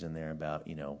questions in there about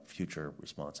future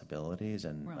responsibilities,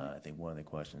 and Right. I think one of the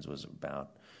questions was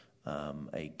about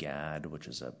a GAD, which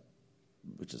is a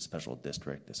special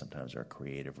district that sometimes are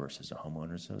creative versus a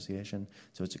homeowners association.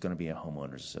 So it's going to be a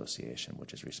homeowners association,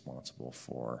 which is responsible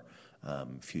for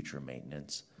future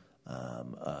maintenance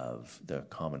of the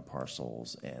common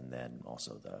parcels, and then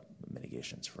also the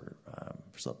mitigations for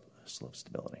slope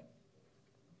stability.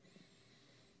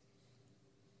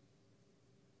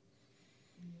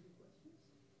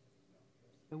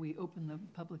 So we open the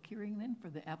public hearing then for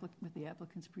the with the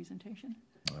applicant's presentation?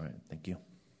 All right, thank you.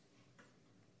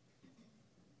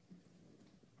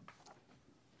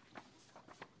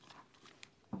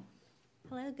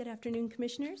 Hello, good afternoon,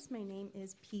 Commissioners. My name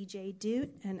is PJ Dute,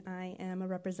 and I am a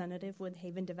representative with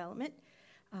Haven Development.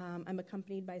 I'm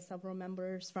accompanied by several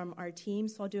members from our team,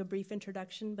 so I'll do a brief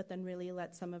introduction, but then really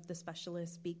let some of the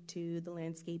specialists speak to the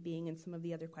landscaping and some of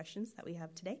the other questions that we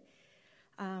have today.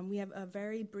 We have a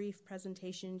very brief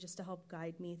presentation just to help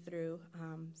guide me through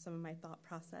some of my thought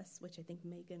process, which I think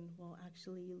Megan will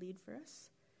actually lead for us.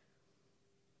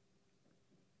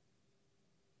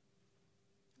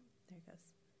 There it goes.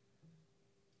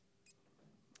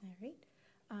 All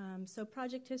right. So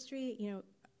project history,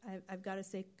 I've got to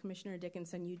say, Commissioner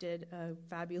Dickinson, you did a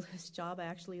fabulous job. I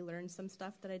actually learned some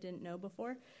stuff that I didn't know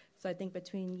before. So I think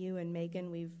between you and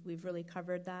Megan, we've really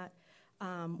covered that.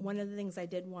 One of the things I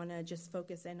did want to just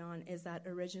focus in on is that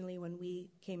originally when we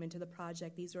came into the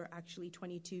project, these were actually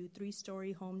 22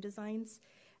 three-story home designs.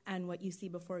 And what you see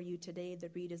before you today, the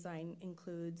redesign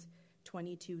includes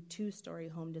 22 two-story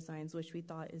home designs, which we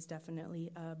thought is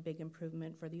definitely a big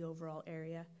improvement for the overall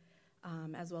area,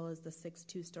 as well as the 6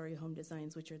 two-story home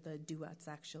designs, which are the duets,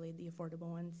 actually, the affordable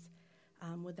ones.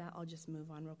 With that, I'll just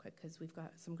move on real quick because we've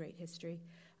got some great history.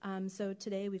 So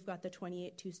today we've got the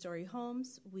 28 two-story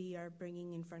homes. We are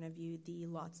bringing in front of you the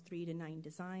lots 3 to 9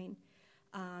 design.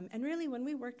 And really, when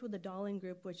we worked with the Dahling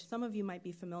Group, which some of you might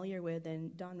be familiar with,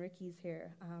 and Don Ricky's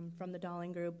here from the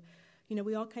Dahling Group,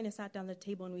 we all kind of sat down at the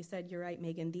table and we said, "You're right,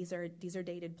 Megan. These are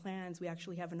dated plans. We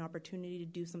actually have an opportunity to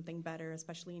do something better,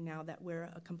 especially now that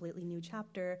we're a completely new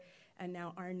chapter, and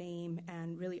now our name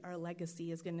and really our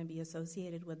legacy is going to be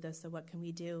associated with this. So what can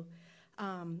we do?"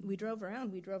 We drove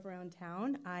around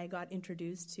town. I got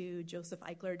introduced to Joseph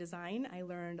Eichler Design. I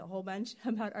learned a whole bunch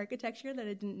about architecture that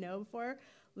I didn't know before.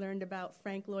 Learned about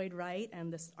Frank Lloyd Wright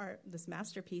and this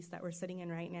masterpiece that we're sitting in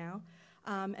right now.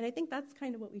 And I think that's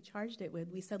kind of what we charged it with.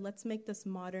 We said, let's make this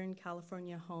modern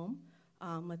California home.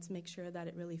 Let's make sure that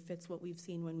it really fits what we've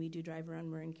seen when we do drive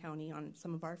around Marin County on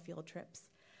some of our field trips.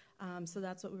 So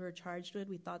that's what we were charged with.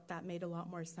 We thought that made a lot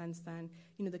more sense than,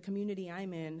 the community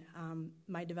I'm in.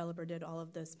 My developer did all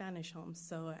of the Spanish homes,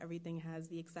 so everything has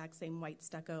the exact same white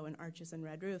stucco and arches and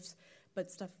red roofs,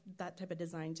 but that type of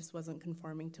design just wasn't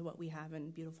conforming to what we have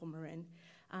in beautiful Marin.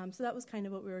 So that was kind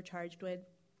of what we were charged with.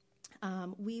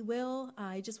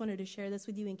 I just wanted to share this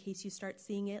with you in case you start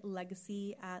seeing it.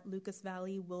 Legacy at Lucas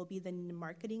Valley will be the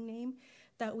marketing name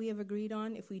that we have agreed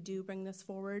on if we do bring this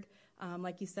forward.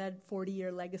 Like you said,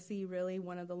 40-year legacy, really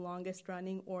one of the longest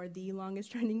running or the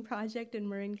longest running project in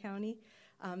Marin County.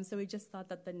 So we just thought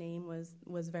that the name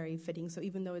was very fitting. So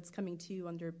even though it's coming to you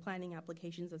under planning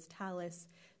applications as Talus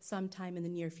sometime in the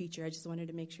near future, I just wanted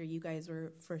to make sure you guys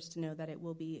were first to know that it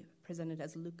will be presented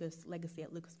as Legacy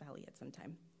at Lucas Valley at some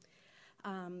time.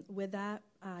 With that,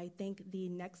 I think the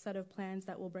next set of plans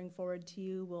that we'll bring forward to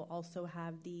you will also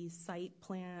have the site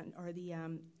plan or the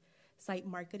site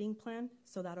marketing plan.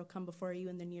 So that'll come before you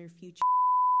in the near future.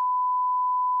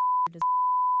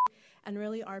 And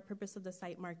really our purpose of the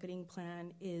site marketing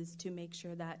plan is to make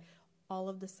sure that all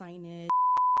of the signage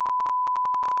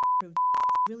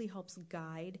really helps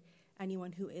guide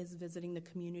anyone who is visiting the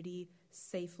community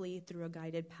safely through a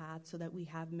guided path so that we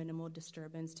have minimal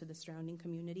disturbance to the surrounding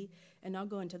community. And I'll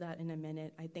go into that in a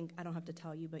minute. I don't have to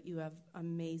tell you, but you have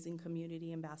amazing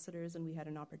community ambassadors, and we had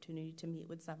an opportunity to meet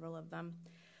with several of them.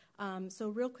 So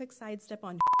real quick sidestep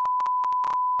on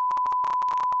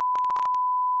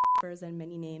and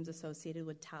many names associated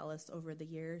with Talus over the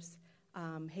years.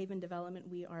 Haven Development,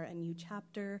 we are a new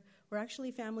chapter. We're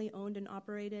actually family owned and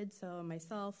operated, so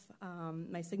myself,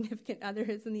 my significant other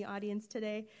is in the audience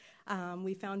today.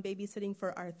 We found babysitting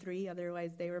for our 3,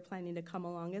 otherwise they were planning to come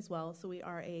along as well. So we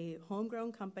are a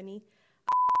homegrown company.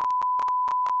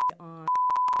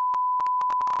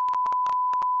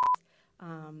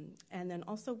 And then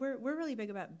also we're really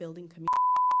big about building community.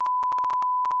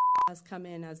 Has come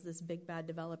in as this big bad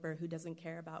developer who doesn't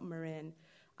care about Marin.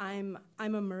 I'm a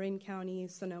Marin County,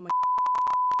 Sonoma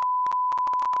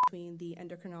between the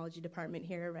endocrinology department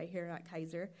here, right here at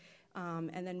Kaiser,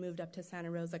 and then moved up to Santa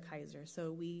Rosa Kaiser.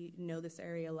 So we know this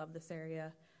area, love this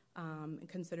area, and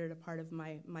consider it a part of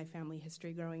my family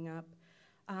history growing up.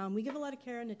 We give a lot of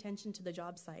care and attention to the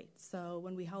job site. So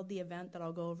when we held the event that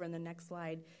I'll go over in the next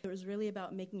slide, it was really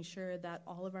about making sure that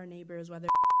all of our neighbors, whether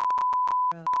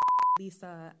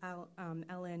Lisa,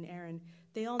 Ellen, Aaron,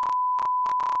 they all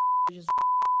just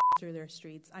through their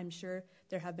streets. I'm sure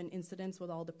there have been incidents with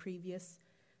all the previous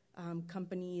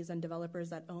companies and developers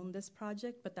that own this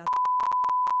project, but that's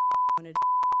wanted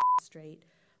straight.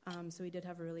 So we did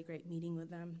have a really great meeting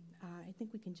with them. I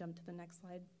think we can jump to the next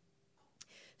slide.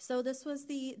 So this was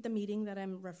the meeting that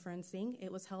I'm referencing.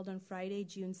 It was held on Friday,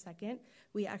 June 2nd.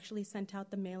 We actually sent out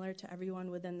the mailer to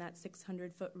everyone within that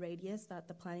 600-foot radius that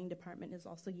the planning department is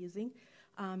also using,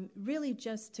 really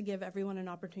just to give everyone an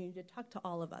opportunity to talk to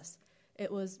all of us.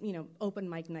 It was, open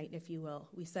mic night, if you will.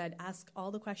 We said, ask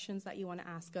all the questions that you want to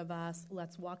ask of us.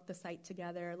 Let's walk the site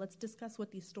together. Let's discuss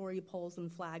what these story poles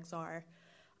and flags are,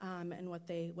 and what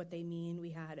they mean.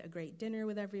 We had a great dinner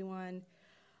with everyone.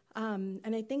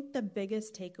 And I think the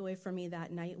biggest takeaway for me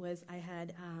that night was I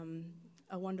had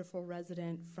a wonderful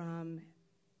resident from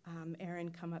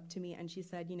Erin come up to me, and she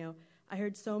said, I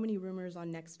heard so many rumors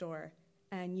on Nextdoor,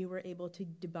 and you were able to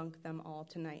debunk them all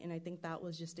tonight. And I think that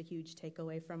was just a huge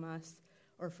takeaway from us,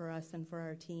 or for us and for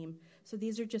our team. So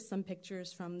these are just some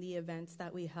pictures from the events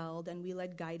that we held, and we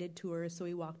led guided tours. So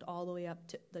we walked all the way up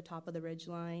to the top of the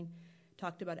ridgeline,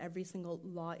 talked about every single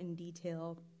lot in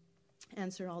detail,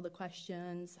 answered all the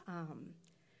questions.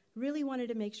 Really wanted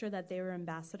to make sure that they were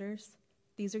ambassadors.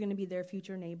 These are going to be their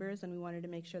future neighbors, and we wanted to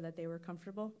make sure that they were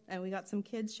comfortable. And we got some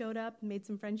kids showed up, made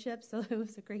some friendships, so it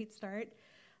was a great start.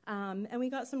 And we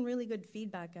got some really good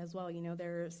feedback as well.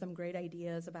 There are some great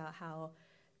ideas about how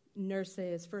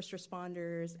nurses, first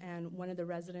responders, and one of the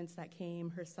residents that came,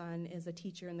 her son is a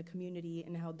teacher in the community,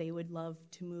 and how they would love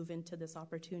to move into this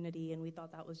opportunity. And we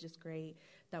thought that was just great,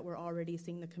 that we're already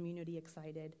seeing the community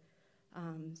excited.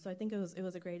 So I think it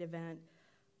was a great event.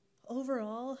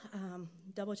 Overall,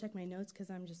 double check my notes because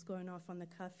I'm just going off on the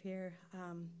cuff here.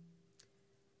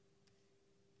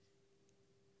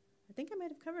 I think I might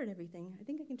have covered everything. I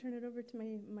think I can turn it over to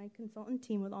my consultant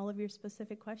team with all of your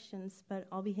specific questions, but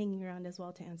I'll be hanging around as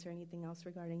well to answer anything else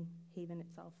regarding Haven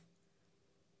itself.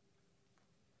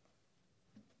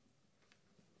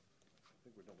 I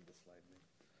think we're done with this slide.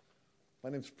 My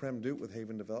name's Prem Doot with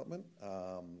Haven Development.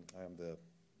 I am the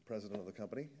president of the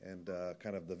company and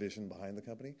kind of the vision behind the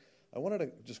company. I wanted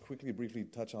to just quickly, briefly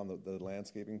touch on the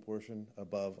landscaping portion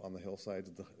above on the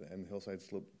hillsides and hillside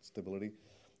slope stability.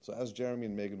 So as Jeremy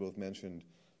and Megan both mentioned,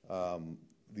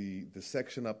 the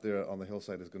section up there on the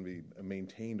hillside is going to be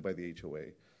maintained by the HOA.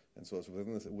 And so it's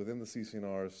within the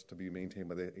CC&Rs to be maintained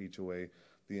by the HOA.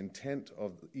 The intent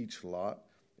of each lot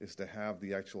is to have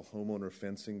the actual homeowner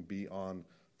fencing be on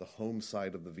the home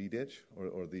side of the V-ditch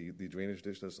or the drainage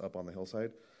ditch that's up on the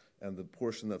hillside. And the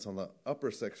portion that's on the upper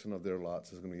section of their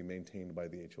lots is going to be maintained by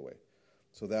the HOA.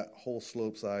 So that whole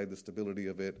slope side, the stability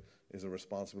of it, is a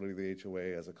responsibility of the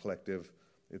HOA as a collective.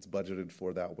 It's budgeted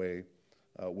for that way.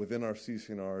 Within our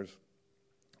CC&Rs,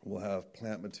 we'll have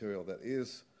plant material that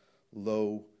is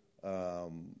low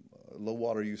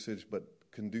water usage, but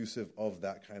conducive of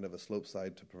that kind of a slope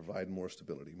side to provide more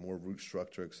stability, more root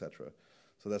structure, etc.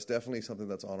 So that's definitely something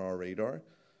that's on our radar.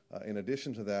 In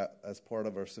addition to that, as part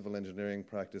of our civil engineering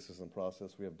practices and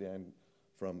process, we have Dan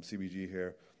from CBG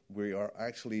here. We are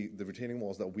actually, the retaining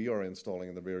walls that we are installing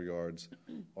in the rear yards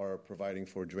are providing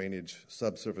for drainage,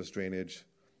 subsurface drainage,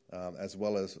 as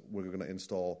well as we're going to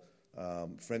install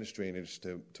French drainage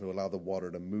to allow the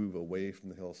water to move away from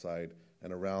the hillside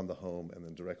and around the home and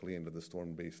then directly into the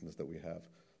storm basins that we have,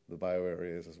 the bio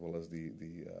areas as well as the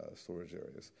storage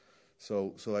areas.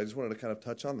 So I just wanted to kind of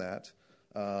touch on that.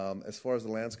 As far as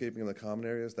the landscaping in the common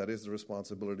areas, that is the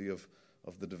responsibility of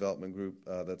the development group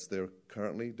that's there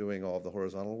currently doing all of the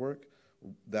horizontal work.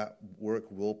 That work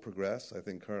will progress. I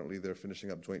think currently they're finishing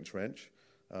up Joint Trench.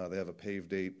 They have a pave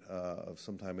date of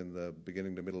sometime in the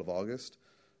beginning to middle of August.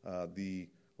 The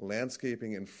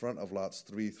landscaping in front of lots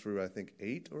 3 through, I think,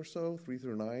 8 or so, 3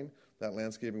 through 9, that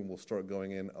landscaping will start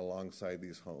going in alongside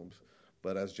these homes.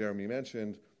 But as Jeremy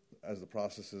mentioned, as the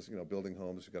process is, building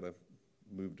homes, you've got to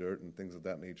move dirt and things of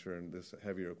that nature and this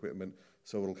heavier equipment.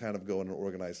 So it'll kind of go in an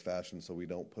organized fashion so we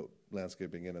don't put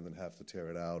landscaping in and then have to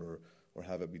tear it out or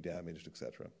have it be damaged,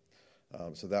 etc.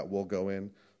 So that will go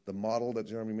in. The model that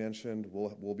Jeremy mentioned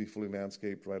will be fully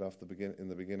landscaped right off in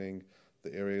the beginning.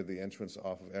 The area of the entrance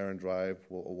off of Aaron Drive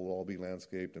will all be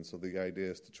landscaped. And so the idea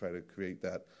is to try to create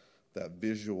that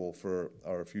visual for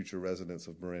our future residents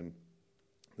of Marin.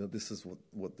 that this is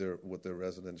what their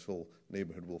residential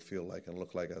neighborhood will feel like and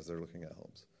look like as they're looking at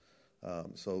homes.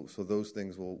 So those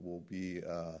things will be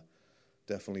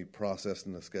definitely processed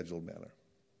in a scheduled manner.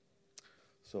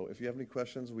 So if you have any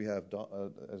questions, we have,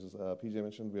 as PJ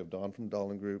mentioned, we have Don from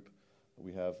Dahlin Group,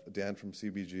 we have Dan from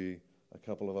CBG, a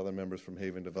couple of other members from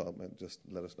Haven Development. Just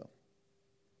let us know.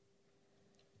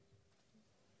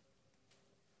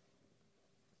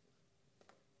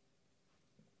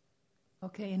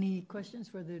 Okay, any questions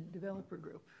for the developer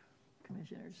group,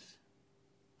 commissioners?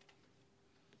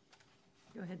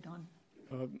 Go ahead, Don.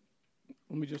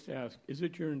 Let me just ask, is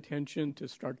it your intention to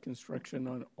start construction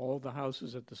on all the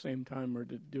houses at the same time, or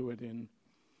to do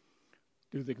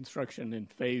the construction in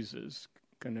phases,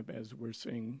 kind of as we're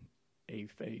seeing a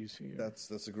phase here?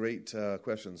 That's a great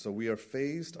question. So we are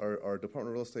phased. Our Department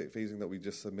of Real Estate phasing that we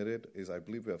just submitted is, I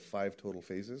believe we have 5 total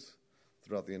phases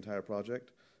throughout the entire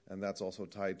project, and that's also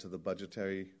tied to the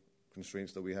budgetary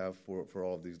constraints that we have for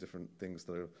all of these different things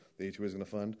that the HOA is going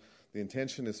to fund. The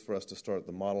intention is for us to start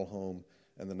the model home,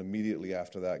 and then immediately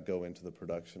after that go into the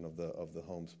production of the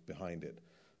homes behind it.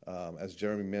 As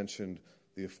Jeremy mentioned,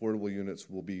 the affordable units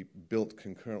will be built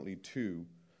concurrently to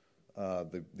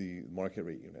the market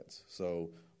rate units.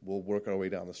 So we'll work our way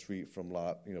down the street from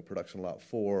production lot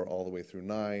 4 all the way through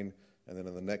 9, and then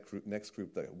in the next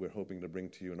group that we're hoping to bring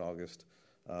to you in August,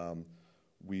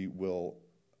 we will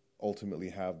ultimately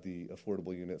have the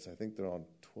affordable units. I think they're on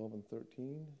 12 and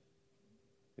 13.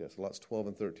 Yes, lots 12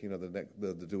 and 13 are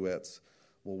the duets.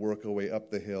 We'll work our way up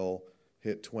the hill,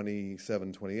 hit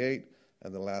 27, 28,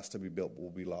 and the last to be built will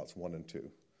be lots 1 and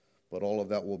 2. But all of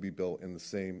that will be built in the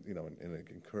same, in a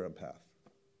concurrent path.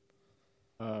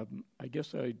 I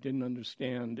guess I didn't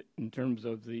understand in terms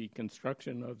of the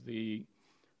construction of the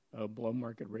below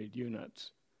market rate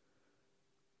units.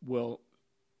 Will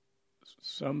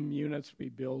some units be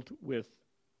built with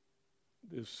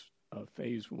this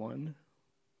phase 1?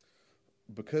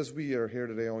 Because we are here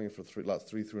today only for lots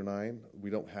 3 through 9, we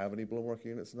don't have any below market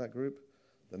units in that group.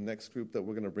 The next group that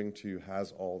we're going to bring to you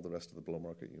has all the rest of the below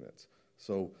market units.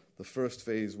 So the first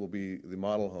phase will be the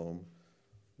model home.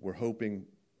 We're hoping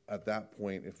at that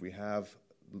point, if we have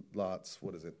lots,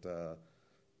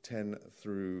 10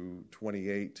 through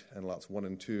 28 and lots 1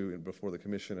 and 2 before the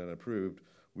commission and approved,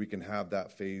 we can have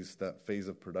that phase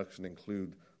of production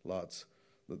include lots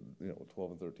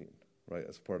 12 and 13, right,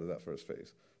 as part of that first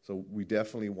phase. So we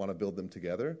definitely want to build them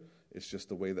together. It's just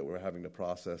the way that we're having to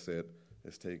process it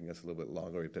is taking us a little bit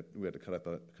longer. We had to cut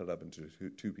it up into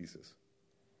two pieces.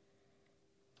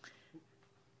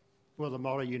 Will the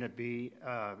model unit be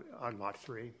on lot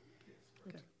 3?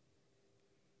 Okay.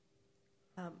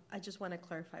 I just want to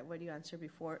clarify what you answered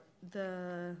before.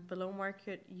 The below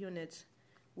market units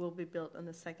will be built on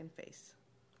the second phase,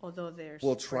 although they're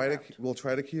we'll try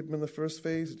to keep them in the first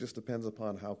phase. It just depends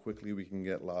upon how quickly we can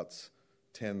get lots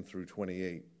 10 through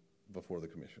 28 before the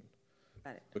commission.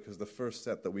 Got it. Because the first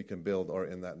set that we can build are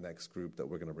in that next group that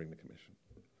we're going to bring to commission.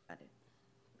 Got it.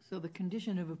 So the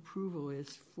condition of approval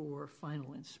is for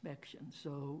final inspection.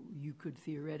 So you could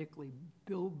theoretically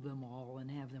build them all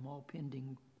and have them all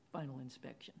pending final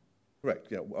inspection. Correct.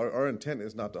 Yeah. Our intent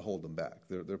is not to hold them back.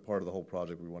 They're part of the whole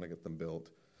project. We want to get them built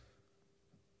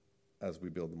as we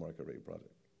build the market rate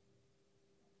project.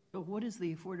 So what is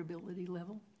the affordability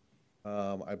level?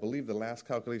 I believe the last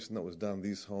calculation that was done,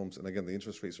 these homes, and again, the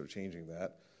interest rates are changing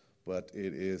that, but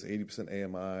it is 80%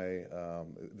 AMI.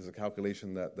 There's a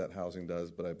calculation that housing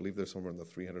does, but I believe they're somewhere in the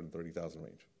 $330,000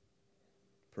 range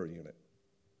per unit.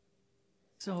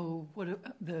 So what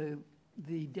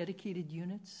the dedicated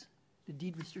units, the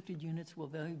deed restricted units, will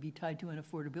they be tied to an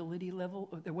affordability level?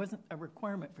 There wasn't a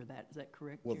requirement for that. Is that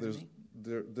correct, Well, Jeremy?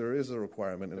 there is a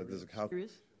requirement, and there's a calculation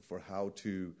Serious? for how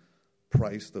to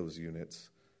price those units.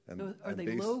 So are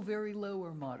they low, very low,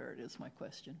 or moderate is my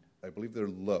question. I believe they're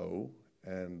low,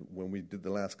 and when we did the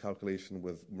last calculation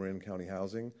with Marin County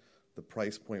Housing, the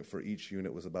price point for each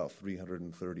unit was about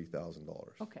 $330,000.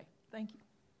 Okay, thank you.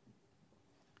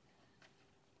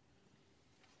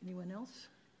 Anyone else?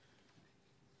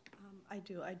 I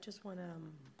do. I just want to.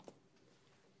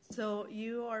 So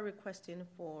you are requesting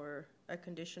for a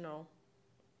conditional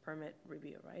permit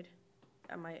review, right?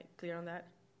 Am I clear on that?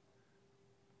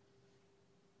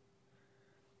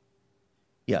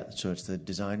 Yeah, so it's the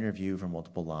design review for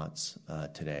multiple lots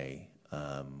today.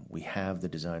 We have the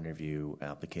design review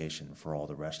application for all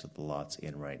the rest of the lots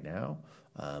in right now.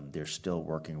 They're still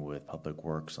working with Public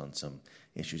Works on some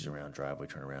issues around driveway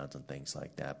turnarounds and things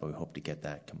like that, but we hope to get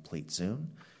that complete soon.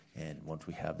 And once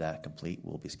we have that complete,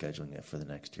 we'll be scheduling it for the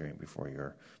next hearing before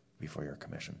your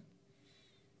commission.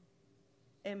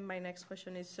 And my next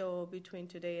question is, so between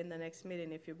today and the next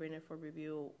meeting, if you bring it for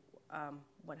review,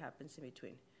 what happens in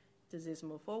between? Does this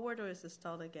move forward, or is it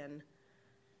stalled again?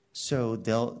 So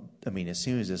as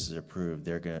soon as this is approved,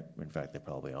 in fact, they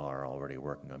probably are already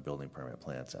working on building permit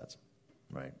plan sets,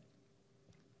 right?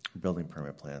 Building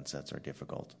permit plan sets are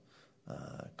difficult,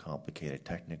 complicated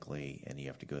technically, and you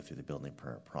have to go through the building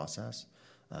permit process,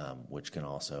 which can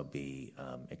also be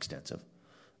extensive.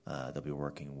 They'll be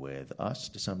working with us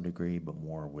to some degree, but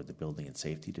more with the Building and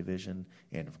Safety Division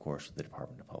and, of course, the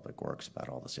Department of Public Works about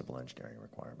all the civil engineering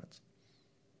requirements.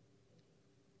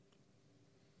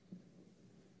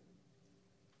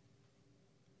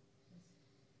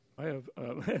 I have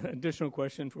an additional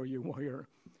question for you while you're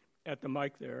at the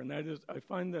mic there, and that is, I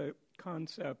find the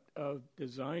concept of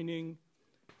designing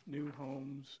new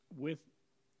homes with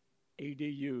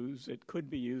ADUs that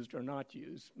could be used or not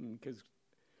used, because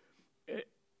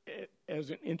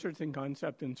as an interesting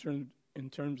concept in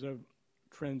terms of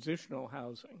transitional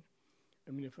housing.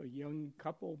 I mean, if a young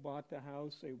couple bought the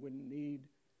house, they wouldn't need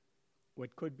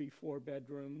what could be 4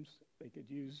 bedrooms. They could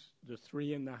use the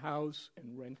 3 in the house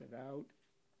and rent it out.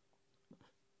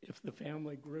 If the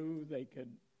family grew, they could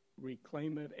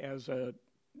reclaim it as a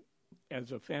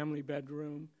family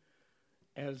bedroom.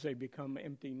 As they become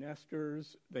empty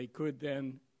nesters, they could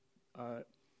then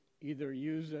either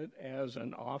use it as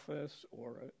an office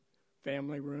or a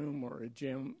family room or a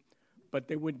gym, but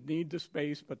they would need the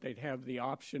space, but they'd have the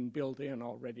option built in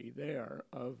already there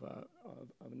of a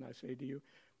nice ADU.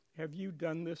 Have you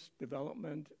done this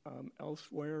development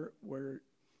elsewhere where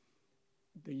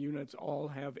the units all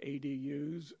have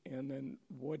ADUs, and then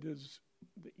what is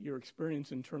your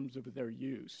experience in terms of their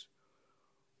use?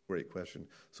 Great question.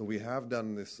 So we have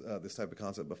done this type of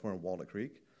concept before in Walnut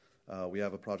Creek. We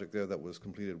have a project there that was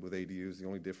completed with ADUs. The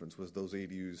only difference was those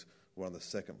ADUs were on the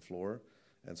second floor.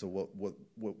 And so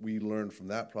what we learned from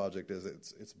that project is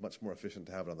it's much more efficient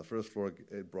to have it on the first floor.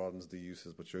 It broadens the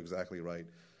uses, but you're exactly right.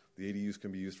 The ADUs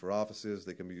can be used for offices.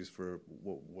 They can be used for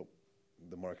what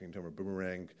the marketing term of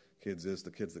boomerang kids is, the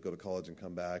kids that go to college and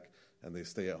come back and they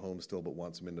stay at home still but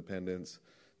want some independence.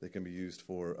 They can be used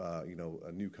for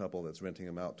a new couple that's renting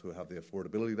them out to have the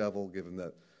affordability level, given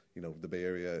that the Bay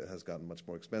Area has gotten much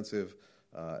more expensive.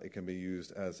 It can be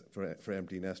used as for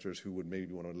empty nesters who would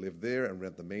maybe want to live there and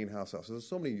rent the main house out. So there's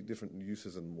so many different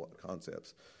uses and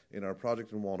concepts. In our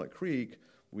project in Walnut Creek,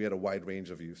 we had a wide range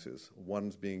of uses.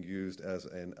 One's being used as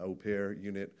an au pair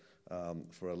unit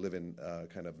for a live-in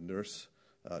kind of nurse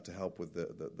to help with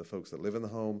the folks that live in the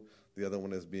home. The other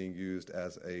one is being used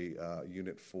as a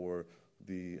unit for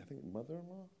the, I think,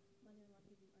 mother-in-law?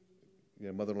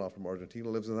 Yeah, mother-in-law from Argentina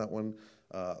lives in that one.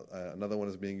 Another one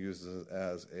is being used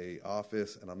as a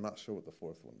office, and I'm not sure what the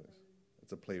fourth one is.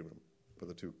 It's a playroom for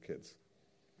the 2 kids.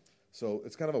 So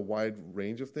it's kind of a wide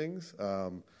range of things,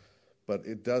 but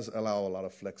it does allow a lot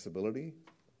of flexibility,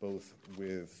 both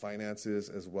with finances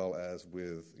as well as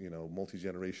with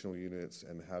multi-generational units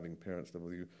and having parents live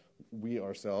with you. We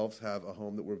ourselves have a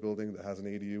home that we're building that has an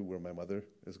ADU where my mother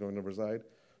is going to reside.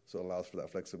 So it allows for that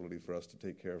flexibility for us to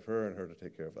take care of her and her to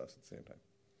take care of us at the same time.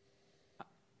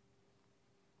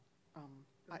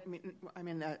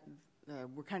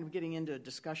 We're kind of getting into a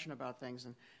discussion about things,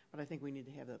 but I think we need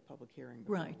to have that public hearing.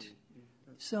 Right.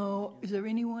 So is there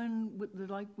anyone would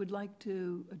like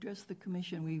to address the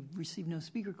commission? We've received no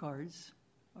speaker cards.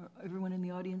 Everyone in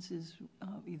the audience is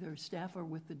either staff or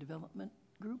with the development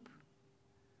group?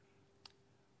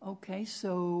 Okay,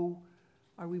 so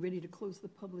are we ready to close the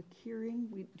public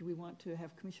hearing? Do we want to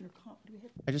have Commissioner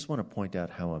I just want to point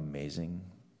out how amazing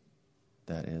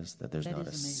that is, that there's not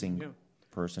a single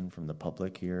person from the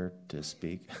public here to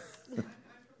speak. I'm from the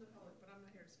public, but I'm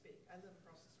not here to speak. I live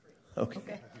across the street.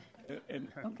 Okay.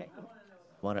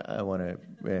 I want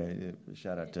to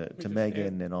shout out to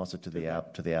Megan and also to the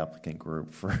applicant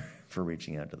group for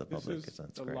reaching out to the public. This is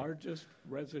That's the great. largest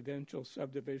residential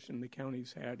subdivision the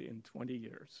county's had in 20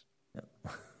 years. Yep.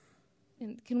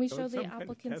 And can we So show it's the some kind of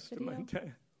applicant's video?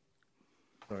 testament.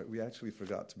 Sorry, we actually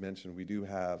forgot to mention we do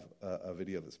have a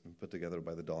video that's been put together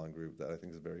by the Dawn Group that I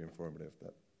think is very informative.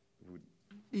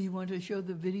 Do you want to show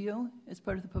the video as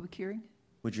part of the public hearing?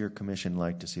 Would your commission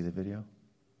like to see the video?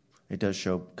 It does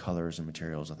show colors and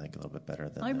materials, I think, a little bit better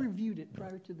than I reviewed it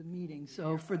prior to the meeting,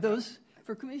 so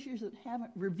for commissioners that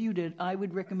haven't reviewed it, I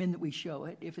would recommend that we show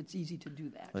it if it's easy to do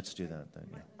that. Let's do that then.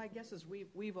 Yeah. My guess is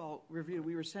we've all reviewed.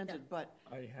 We were sent it, but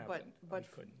I haven't. but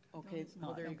I couldn't. okay. No, it's Well,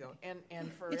 not. there you go.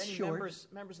 And for It's any short.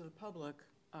 members of the public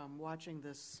watching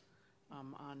this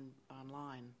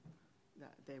online,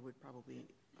 that they would probably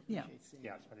appreciate seeing.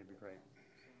 Yeah, that'd be great.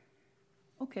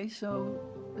 Okay, so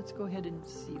let's go ahead and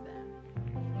see that.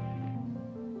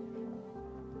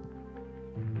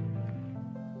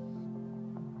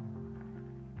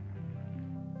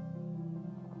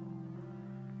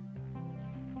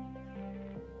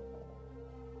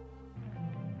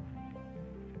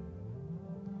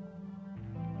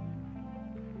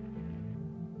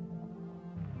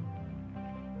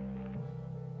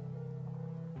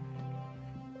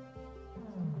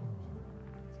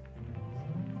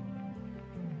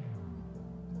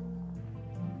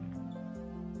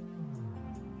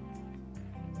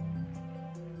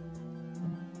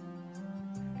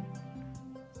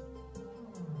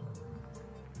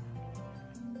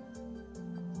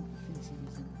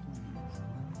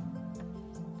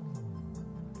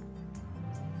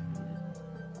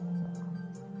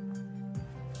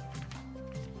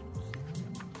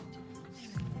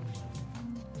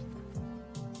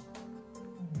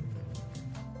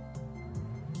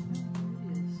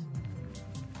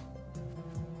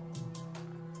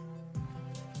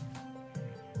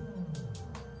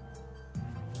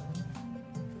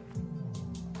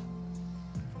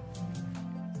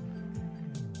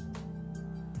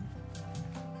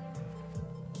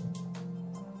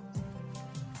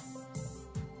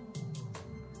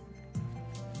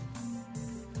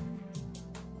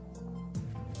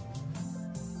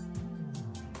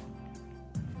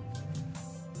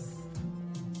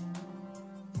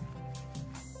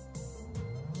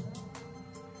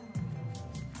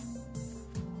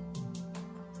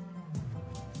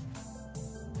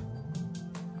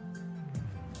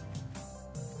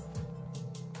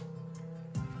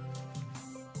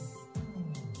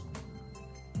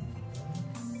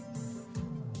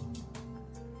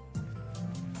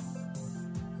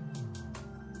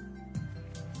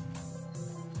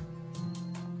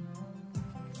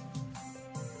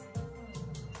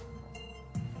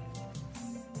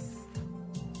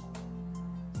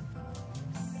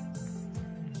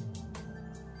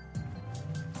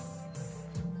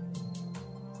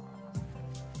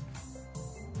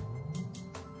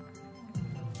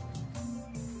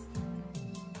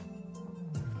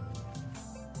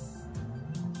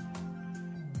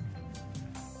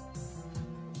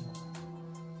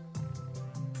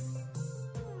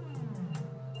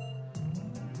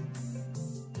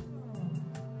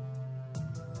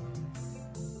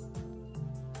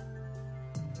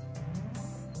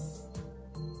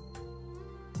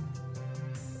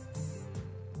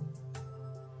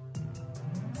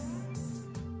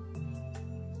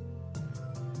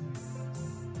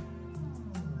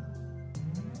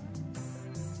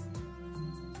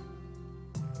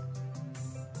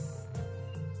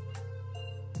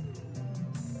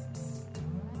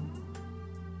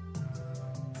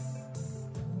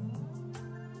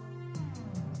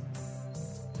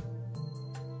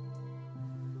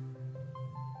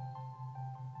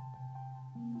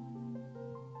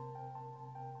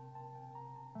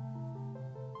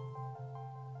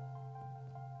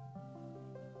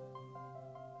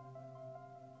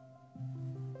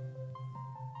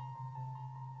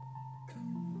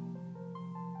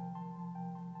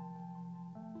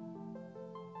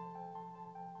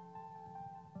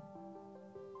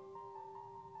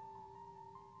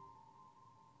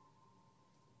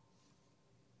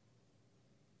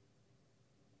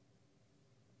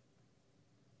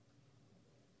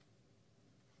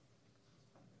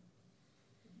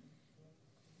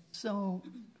 So,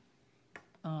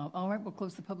 all right, we'll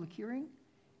close the public hearing,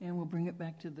 and we'll bring it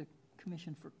back to the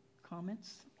commission for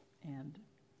comments and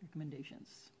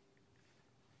recommendations.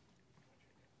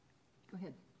 Go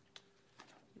ahead.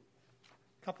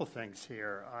 Couple things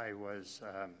here. I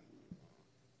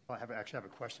actually have a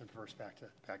question first back to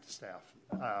staff.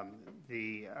 On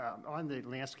the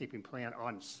landscaping plan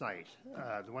on site,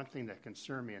 the one thing that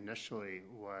concerned me initially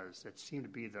was it seemed to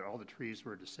be that all the trees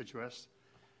were deciduous,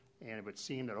 and it would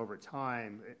seem that over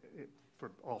time, for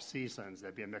all seasons,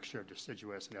 there'd be a mixture of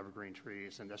deciduous and evergreen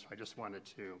trees, and that's why I just wanted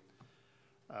to,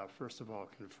 first of all,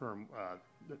 confirm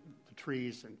the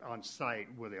trees on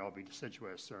site, will they all be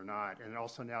deciduous or not? And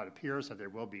also now it appears that there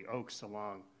will be oaks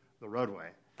along the roadway.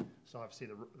 So obviously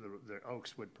the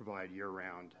oaks would provide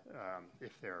year-round,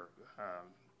 if they're,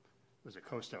 was it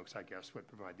coast oaks, I guess, would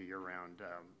provide the year-round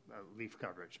leaf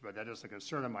coverage. But that is a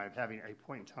concern of mine, of having a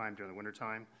point in time during the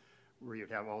wintertime where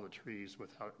you'd have all the trees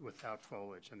without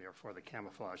foliage, and therefore the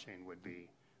camouflaging would be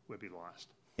lost.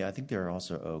 Yeah, I think there are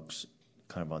also oaks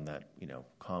kind of on that,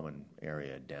 common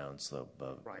area downslope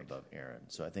above Aaron.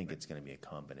 So I think it's going to be a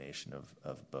combination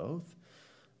of both.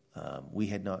 We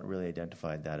had not really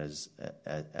identified that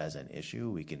as an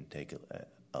issue. We can take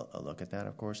a look at that,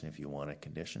 of course, and if you want to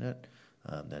condition it,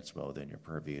 that's well within your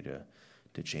purview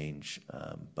to change.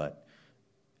 But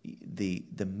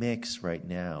the mix right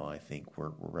now, I think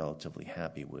we're relatively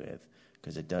happy with,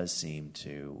 because it does seem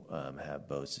to have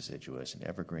both deciduous and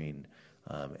evergreen,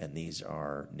 and these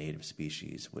are native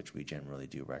species, which we generally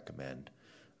do recommend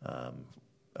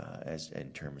as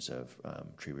in terms of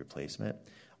tree replacement.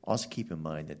 Also keep in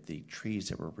mind that the trees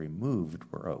that were removed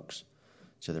were oaks,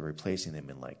 so they're replacing them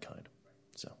in like kind.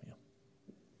 So, yeah.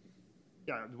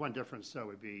 Yeah, the one difference, though,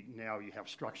 would be now you have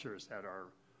structures that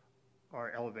are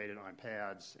elevated on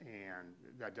pads, and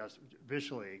that does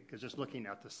visually, because just looking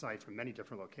at the site from many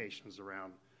different locations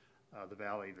around the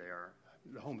valley there,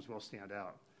 the homes will stand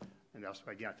out. And that's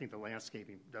why, again, I think the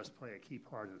landscaping does play a key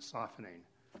part in softening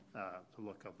the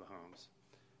look of the homes.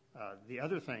 The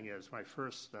other thing is, when I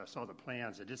first saw the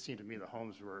plans, it did seem to me the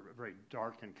homes were very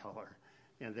dark in color,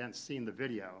 and then seeing the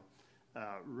video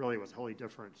really was a wholly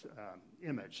different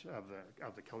image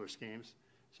of the color schemes.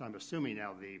 So I'm assuming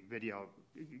now the video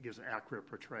gives an accurate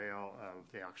portrayal of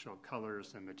the actual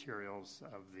colors and materials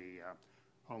of the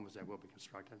homes that will be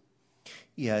constructed.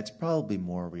 Yeah, it's probably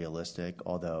more realistic,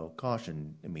 although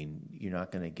caution, you're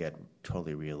not going to get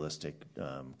totally realistic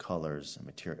colors and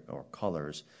material or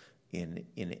colors in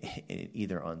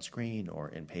either on screen or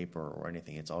in paper or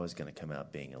anything. It's always going to come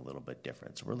out being a little bit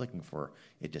different. So we're looking for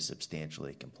it to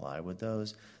substantially comply with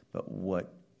those. But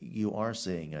what you are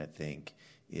seeing, I think,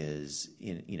 is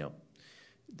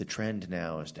the trend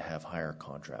now is to have higher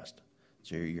contrast.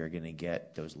 So you're going to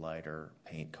get those lighter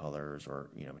paint colors or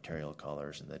material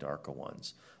colors and the darker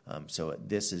ones. So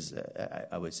this is,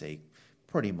 I would say,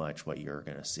 pretty much what you're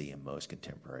going to see in most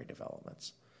contemporary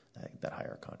developments, that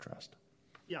higher contrast.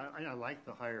 Yeah, I like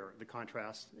the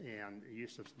contrast and the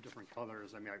use of some different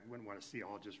colors. I wouldn't want to see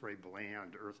all just very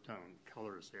bland earth tone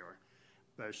colors there.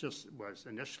 But it just was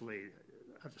initially,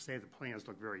 I have to say, the plans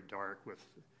look very dark with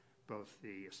both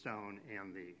the stone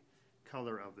and the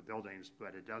color of the buildings,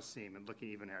 but it does seem, and looking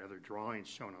even at other drawings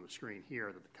shown on the screen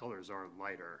here, that the colors are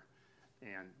lighter.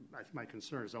 And my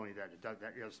concern is only that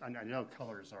I know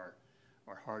colors are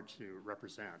hard to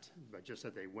represent, but just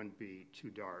that they wouldn't be too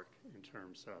dark in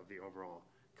terms of the overall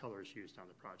colors used on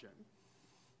the project.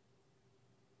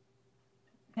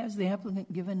 Has the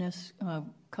applicant given us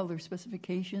color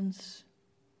specifications,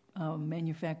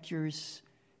 manufacturer's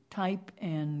type,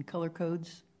 and color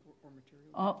codes? Or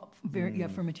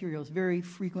materials? For materials. Very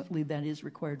frequently that is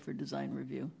required for design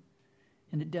review.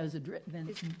 And it does address, then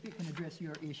it can address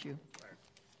your issue.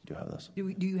 Do you have those?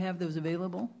 Do you have those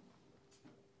available?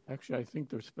 Actually, I think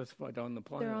they're specified on the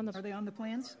plan. Are they on the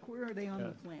plans? Where are they on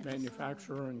the plans?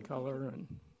 Manufacturer and color and.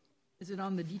 Is it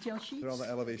on the detail sheets? They're on the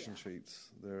elevation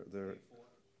sheets.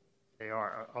 They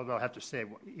are, although I have to say,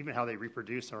 even how they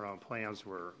reproduce our own plans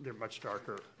they're much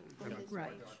darker.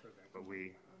 Right. But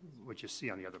what you see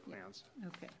on the other plans.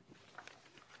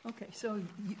 Okay, so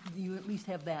you at least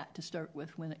have that to start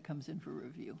with when it comes in for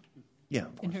review. Yeah,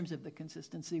 of course. In terms of the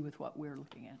consistency with what we're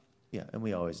looking at. Yeah, and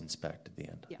we always inspect at the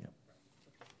end. Yeah.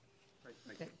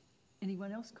 Okay.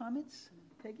 Anyone else comments?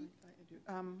 Peggy?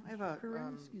 I have a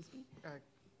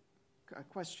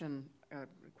question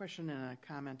and a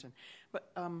comment.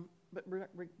 But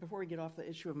before we get off the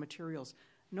issue of materials,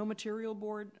 no material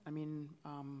board.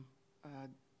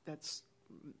 That's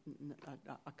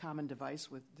a common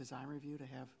device with design review to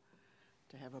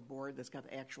have a board that's got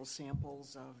the actual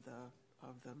samples of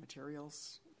the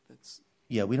materials.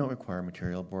 Yeah, we don't require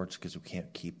material boards because we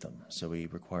can't keep them. So we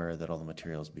require that all the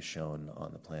materials be shown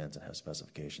on the plans and have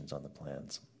specifications on the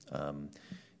plans.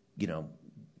 You know,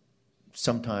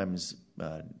 sometimes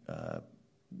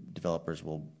developers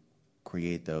will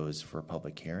create those for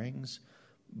public hearings,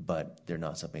 but they're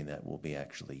not something that will be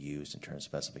actually used in terms of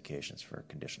specifications for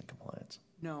condition compliance.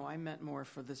 No, I meant more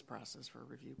for this process, for a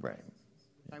review process.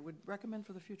 Right. I would recommend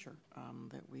for the future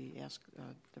that we ask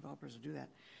developers to do that.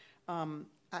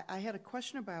 I had a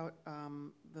question about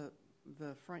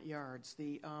the front yards,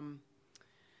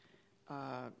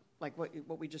 like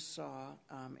what we just saw,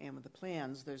 and with the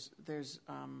plans. There's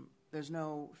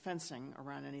no fencing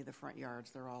around any of the front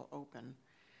yards. They're all open,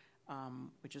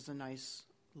 which is a nice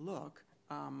look.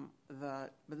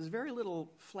 But there's very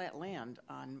little flat land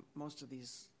on most of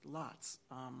these lots.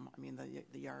 I mean,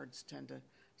 the yards tend to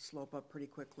slope up pretty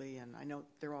quickly, and I know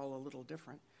they're all a little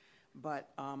different. But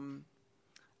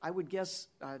I would guess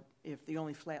if the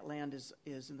only flat land is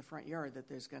in the front yard, that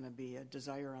there's going to be a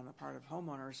desire on the part of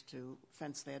homeowners to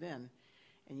fence that in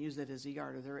and use it as a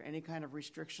yard. Are there any kind of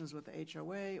restrictions with the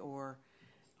HOA, or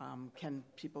can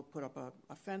people put up a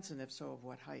fence, and if so, of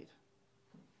what height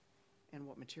and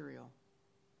what material?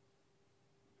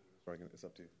 Sorry, it's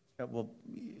up to you. Well,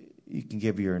 you can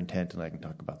give your intent, and I can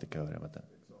talk about the code. How about that?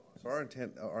 So our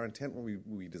intent when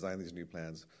we designed these new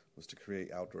plans was to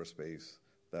create outdoor space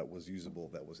that was usable,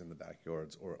 that was in the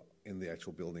backyards or in the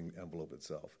actual building envelope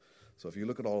itself. So if you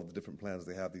look at all of the different plans,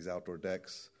 they have these outdoor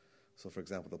decks. So for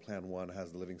example, the Plan 1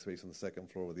 has the living space on the second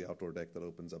floor with the outdoor deck that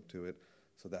opens up to it,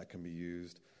 so that can be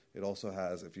used. It also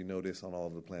has, if you notice on all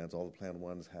of the plans, all the Plan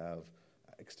 1s have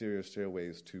exterior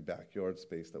stairways to backyard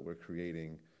space that we're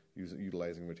creating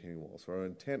utilizing retaining walls. So our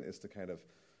intent is to kind of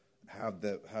have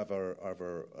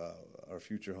our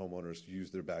future homeowners use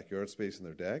their backyard space and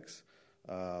their decks.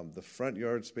 The front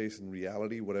yard space, in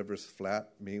reality, whatever's flat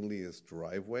mainly is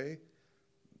driveway.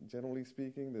 Generally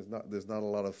speaking, there's not a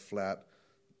lot of flat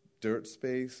dirt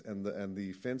space, and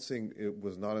the fencing, it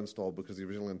was not installed because the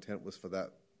original intent was for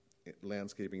that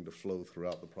landscaping to flow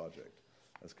throughout the project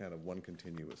as kind of one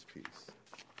continuous piece.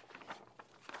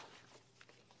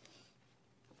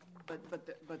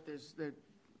 But there's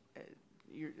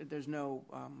no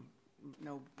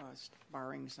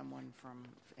barring someone from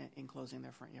enclosing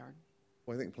their front yard?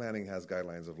 Well, I think planning has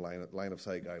guidelines of line of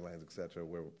sight guidelines, et cetera,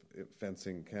 where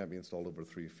fencing can't be installed over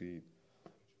 3 feet.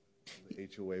 The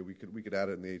HOA, we could add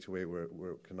it in the HOA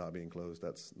where it cannot be enclosed.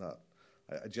 That's not.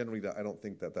 I generally don't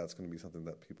think that's going to be something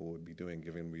that people would be doing,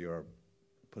 given we are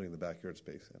putting the backyard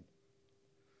space in.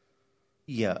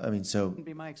 Yeah, I mean, so... Wouldn't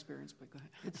be my experience, but go ahead.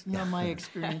 It's not my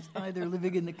experience either.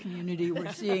 Living in the community,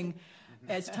 we're seeing,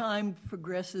 as time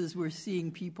progresses, we're seeing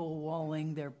people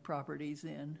walling their properties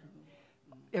in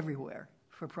everywhere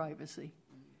for privacy.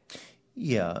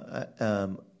 Yeah,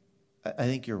 I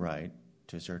think you're right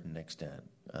to a certain extent.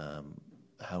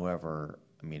 However,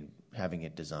 I mean, having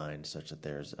it designed such that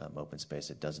there's open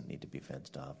space, it doesn't need to be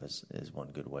fenced off is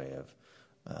one good way of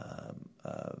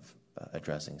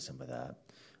addressing some of that.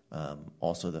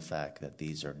 Also, the fact that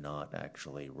these are not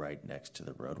actually right next to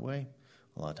the roadway.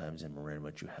 A lot of times in Marin,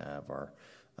 what you have are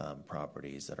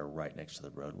properties that are right next to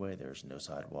the roadway. There's no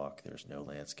sidewalk, there's no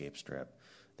landscape strip,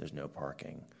 there's no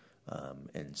parking.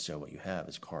 And so what you have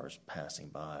is cars passing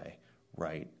by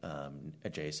right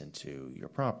adjacent to your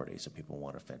property, so people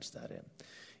want to fence that in.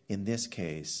 In this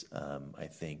case, I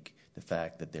think the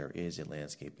fact that there is a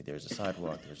landscaping, there's a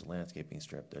sidewalk, there's a landscaping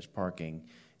strip, there's parking,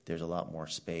 there's a lot more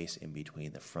space in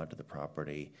between the front of the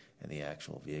property and the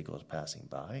actual vehicles passing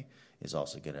by is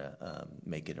also going to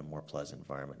make it a more pleasant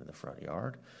environment in the front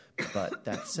yard. But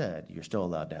that said, you're still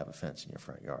allowed to have a fence in your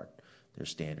front yard.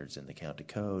 There's standards in the county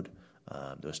code.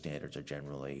 Those standards are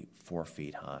generally 4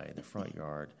 feet high in the front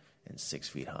yard and 6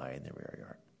 feet high in the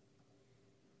rear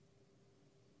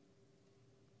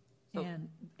yard.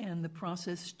 And the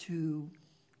process to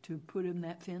put in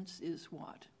that fence is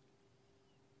what?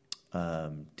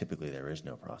 Typically, there is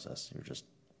no process. You're just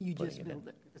You putting just it build in.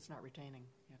 it. It's not retaining.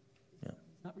 Yeah.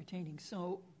 It's not retaining.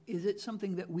 So is it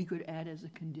something that we could add as a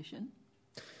condition?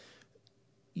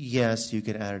 Yes, you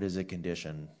could add it as a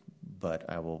condition, but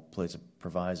I will place a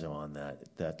proviso on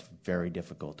that. That's very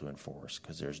difficult to enforce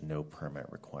because there's no permit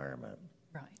requirement.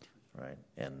 Right.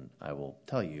 And I will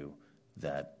tell you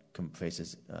that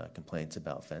complaints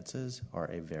about fences are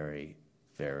a very,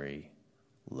 very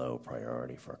low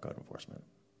priority for code enforcement.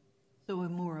 So a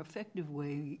more effective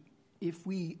way, if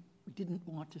we didn't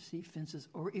want to see fences,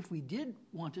 or if we did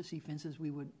want to see fences,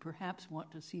 we would perhaps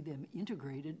want to see them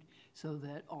integrated so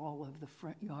that all of the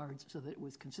front yards, so that it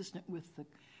was consistent with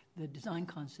the design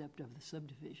concept of the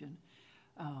subdivision.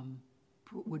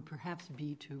 would perhaps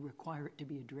be to require it to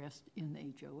be addressed in the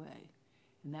HOA,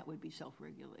 and that would be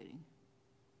self-regulating.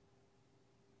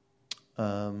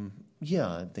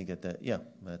 Yeah, I think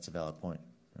that's a valid point.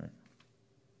 Right.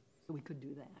 So we could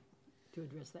do that to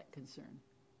address that concern.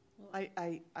 Well,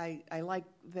 I like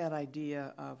that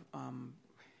idea of,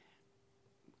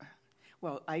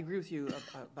 well, I agree with you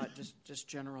about just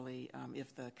generally,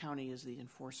 if the county is the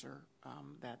enforcer,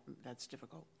 that's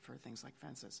difficult for things like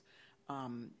fences.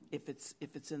 If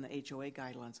it's in the HOA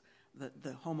guidelines,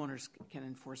 the homeowners can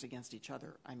enforce against each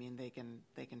other. I mean, they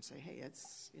can say, hey,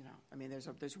 it's, I mean,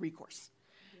 there's recourse.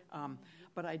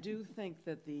 But I do think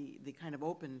that the kind of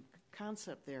open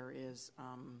concept there is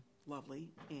lovely,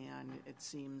 and it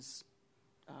seems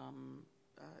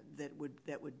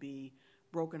that would be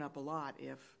broken up a lot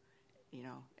if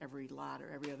every lot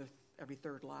or every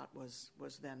third lot was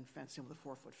then fenced in with a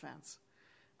 4-foot fence.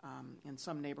 In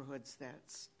some neighborhoods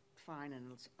that's fine, and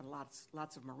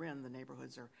lots of Marin, the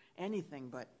neighborhoods are anything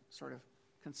but sort of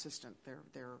consistent.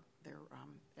 They're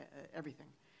everything.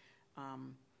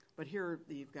 But here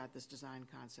you've got this design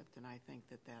concept, and I think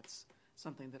that's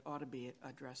something that ought to be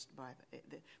addressed by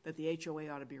that the HOA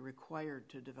ought to be required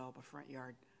to develop a front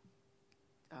yard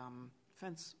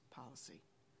fence policy.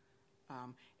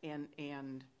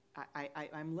 And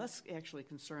I'm less actually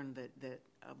concerned that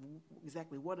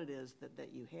exactly what it is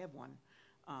that you have one,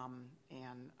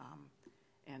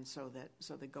 and so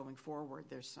that going forward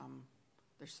there's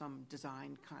some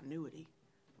design continuity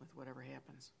with whatever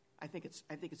happens. I think it's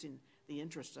in the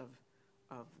interest of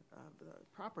the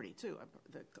property too,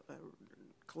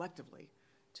 collectively,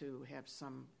 to have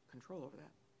some control over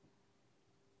that.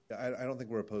 Yeah, I don't think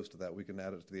we're opposed to that. We can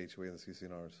add it to the HOA and the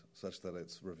CCNRs such that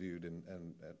it's reviewed and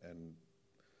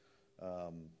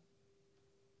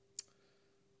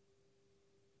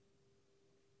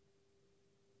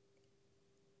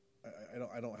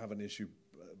I don't have an issue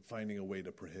finding a way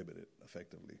to prohibit it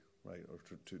effectively, right, or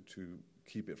to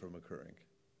keep it from occurring.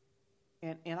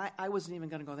 And I wasn't even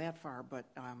going to go that far, but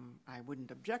I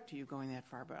wouldn't object to you going that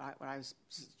far. But what I was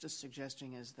just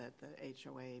suggesting is that the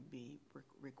HOA be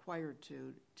required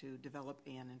to develop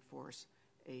and enforce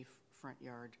a front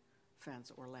yard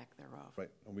fence or lack thereof. Right,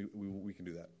 and we can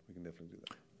do that. We can definitely do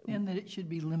that. And that it should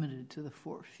be limited to the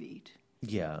 4 feet.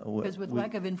 Yeah. Because with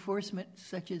lack of enforcement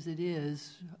such as it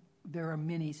is, there are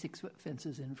many 6-foot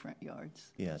fences in front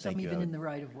yards. Yeah, some thank you. even in the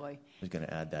right of way. I was going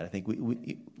to add that. I think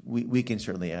we can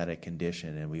certainly add a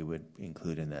condition, and we would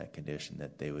include in that condition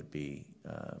that they would be,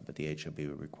 but the HOB would be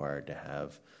required to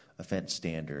have a fence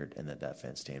standard, and that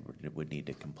fence standard would need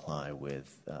to comply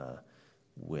with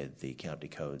the county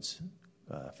code's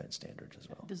fence standards as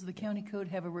well. Does the county code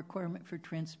have a requirement for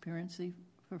transparency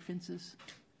for fences?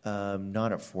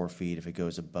 Not at 4 feet. If it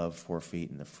goes above 4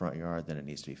 feet in the front yard, then it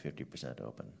needs to be 50%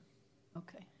 open.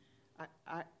 Okay.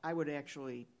 I would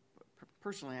actually,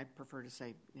 personally, I'd prefer to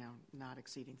say, not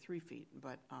exceeding 3 feet,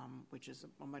 but which is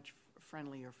a much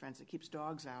friendlier fence. It keeps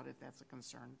dogs out if that's a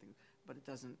concern, but it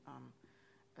doesn't.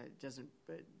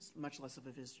 It's much less of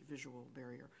a visual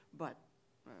barrier. But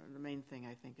the main thing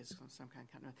I think is some kind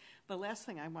of. The last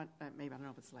thing I want, maybe I don't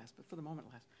know if it's last, but for the moment,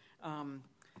 last. I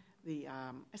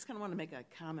just kind of want to make a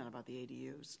comment about the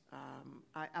ADUs.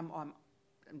 I'm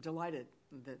delighted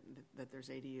that there's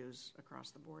ADUs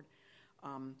across the board.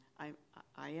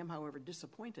 I am, however,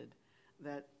 disappointed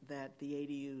that the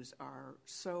ADUs are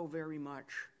so very much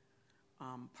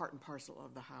part and parcel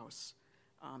of the house,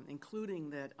 including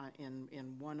that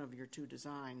in one of your 2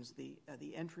 designs, the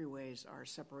entryways are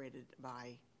separated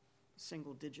by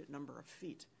single-digit number of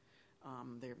feet.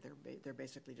 They're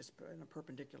basically just in a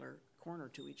perpendicular corner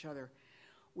to each other,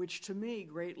 which to me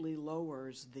greatly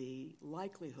lowers the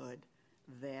likelihood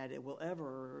that it will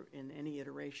ever, in any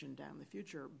iteration down the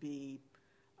future, be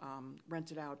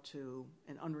rented out to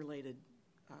an unrelated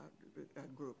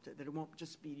group, that it won't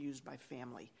just be used by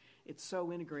family. It's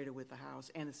so integrated with the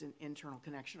house, and it's an internal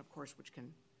connection, of course, which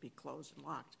can be closed and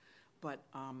locked. But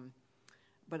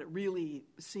it really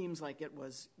seems like it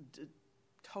was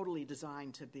totally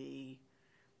designed to be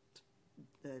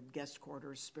the guest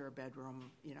quarters, spare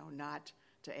bedroom, not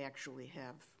to actually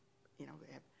have,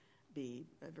 be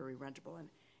very rentable.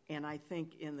 And I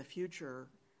think in the future,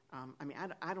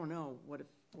 I don't know what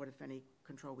if any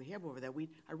control we have over that.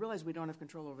 I realize we don't have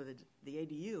control over the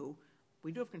ADU.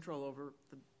 We do have control over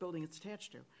the building it's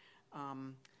attached to.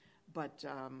 But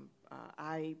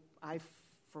I,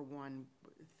 for one,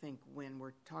 think when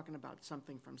we're talking about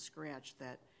something from scratch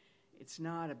that it's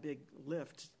not a big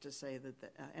lift to say that the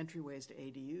entryways to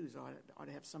ADUs ought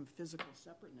to have some physical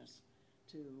separateness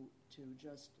to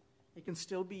just, it can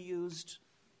still be used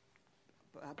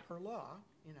per law,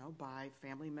 by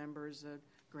family members,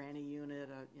 granny unit,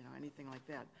 anything like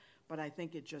that. But I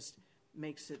think it just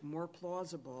makes it more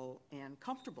plausible and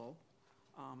comfortable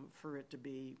for it to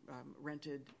be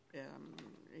rented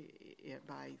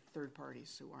by third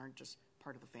parties who aren't just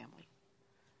part of the family.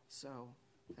 So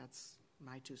that's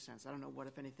my 2 cents. I don't know what,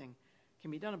 if anything, can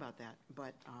be done about that.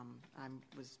 But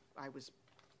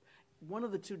one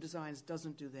of the two designs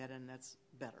doesn't do that, and that's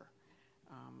better.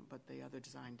 But the other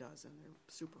design does, and they're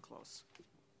super close.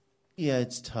 Yeah,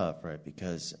 it's tough, right?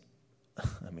 Because,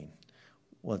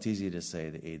 it's easy to say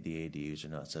the ADUs are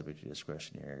not subject to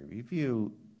discretionary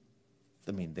review.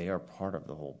 They are part of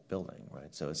the whole building,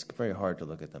 right? So it's very hard to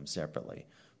look at them separately.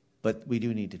 But we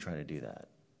do need to try to do that.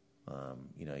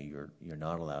 You're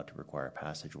not allowed to require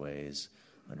passageways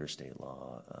under state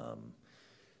law.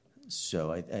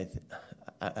 So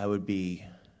I would be.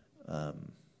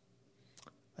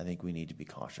 I think we need to be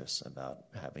cautious about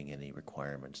having any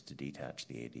requirements to detach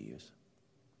the ADUs.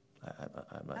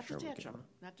 I'm not sure.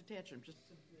 Not detach them. Just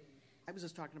simply, I was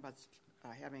just talking about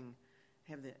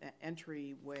have the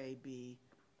entryway be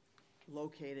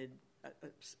located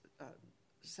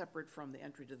separate from the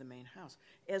entry to the main house,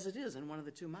 as it is in one of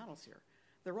the two models here.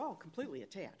 They're all completely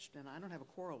attached, and I don't have a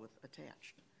quarrel with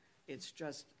attached. It's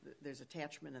just there's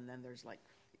attachment, and then there's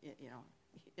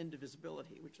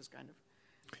indivisibility, which is kind of.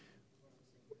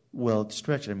 Well, to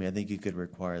stretch it, I think you could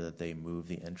require that they move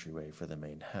the entryway for the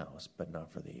main house, but not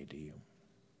for the ADU.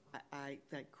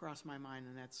 That crossed my mind,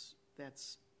 and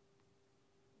that's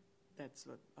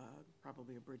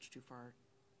probably a bridge too far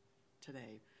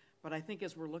today. But I think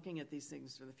as we're looking at these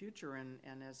things for the future, and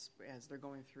as they're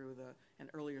going through an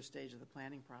earlier stage of the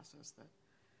planning process, that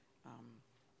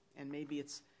and maybe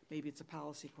it's a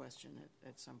policy question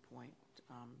at some point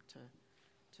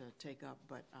to take up,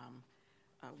 but.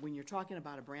 When you're talking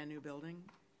about a brand new building,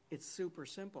 it's super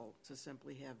simple to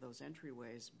simply have those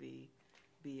entryways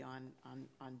be on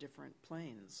different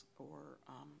planes,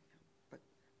 but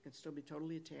can still be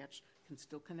totally attached, can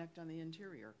still connect on the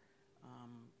interior,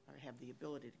 or have the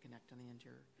ability to connect on the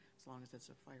interior as long as it's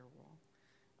a firewall,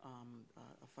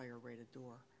 a fire-rated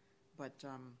door. But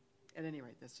at any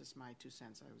rate, that's just my 2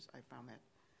 cents. I found that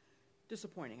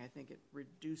disappointing. I think it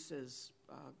reduces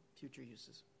future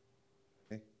uses.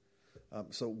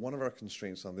 So one of our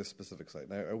constraints on this specific site,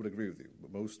 and I would agree with you, but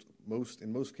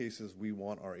in most cases, we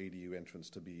want our ADU entrance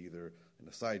to be either in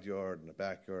a side yard, in a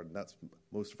backyard, and that's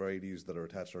most of our ADUs that are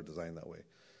attached are designed that way.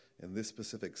 In this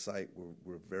specific site,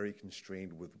 we're very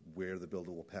constrained with where the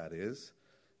buildable pad is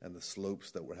and the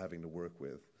slopes that we're having to work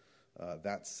with.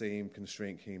 That same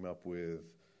constraint came up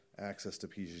with access to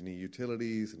PG&E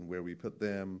utilities and where we put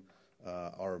them,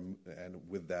 and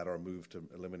with that, our move to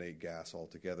eliminate gas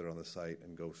altogether on the site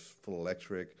and go full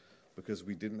electric, because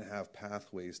we didn't have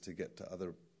pathways to get to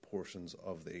other portions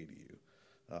of the ADU.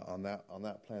 On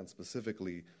that plan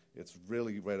specifically, it's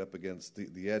really right up against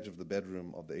the edge of the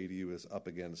bedroom of the ADU is up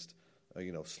against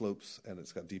slopes, and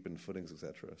it's got deepened footings,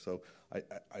 etc. So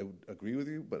I would agree with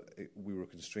you, but we were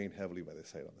constrained heavily by the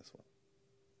site on this one.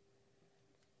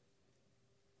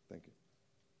 Thank you.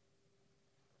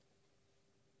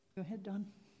 Go ahead, Don.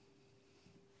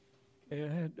 I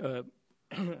had a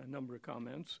number of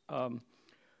comments.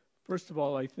 First of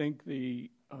all, I think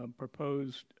the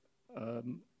proposed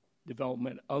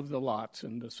development of the lots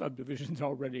and the subdivisions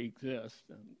already exist.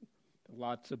 The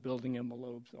lots, the building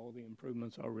envelopes, all the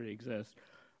improvements already exist.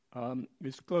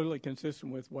 It's clearly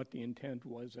consistent with what the intent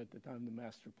was at the time the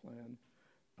master plan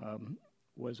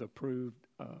was approved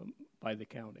by the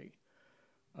county.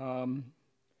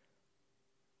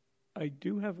 I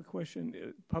do have a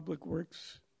question. Public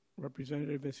Works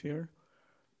representative is here.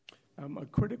 A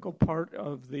critical part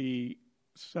of the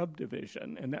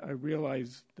subdivision, and I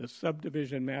realize the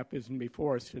subdivision map isn't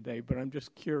before us today, but I'm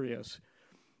just curious.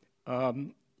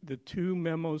 The two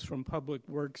memos from Public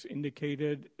Works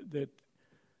indicated that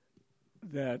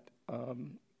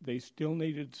they still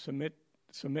needed to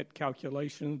submit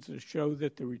calculations to show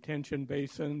that the retention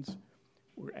basins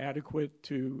were adequate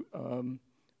to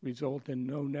result in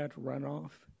no net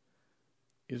runoff.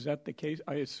 Is that the case?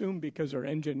 I assume because they're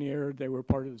engineered, they were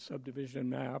part of the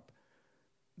subdivision map,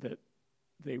 that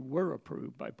they were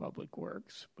approved by Public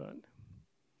Works, but.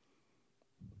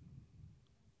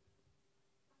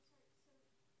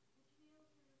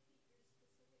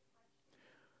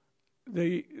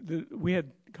 We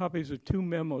had copies of two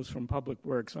memos from Public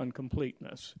Works on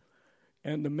completeness,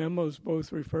 and the memos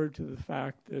both referred to the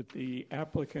fact that the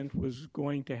applicant was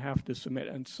going to have to submit,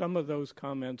 and some of those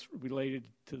comments related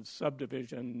to the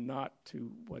subdivision, not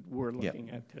to what we're looking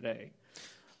at today.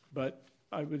 But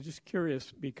I was just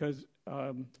curious because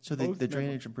so the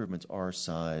drainage improvements are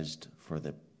sized for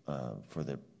the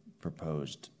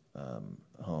proposed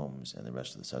homes and the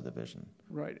rest of the subdivision.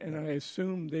 Right, and I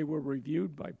assume they were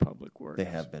reviewed by Public Works. They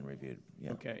have been reviewed.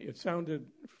 Yeah. Okay, it sounded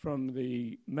from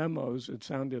the memos, it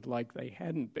sounded like they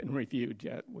hadn't been reviewed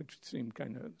yet, which seemed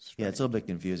kind of strange. Yeah, it's a little bit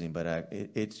confusing, but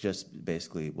it's just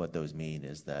basically what those mean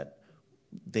is that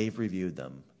they've reviewed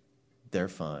them. They're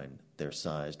fine. They're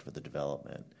sized for the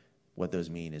development. What those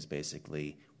mean is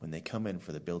basically when they come in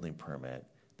for the building permit,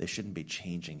 they shouldn't be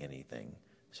changing anything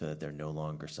so that they're no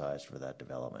longer sized for that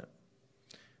development.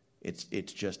 It's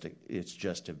just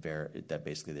that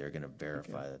basically they're going to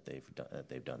verify that they've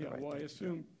done the right thing. Well, I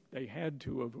assume they had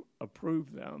to have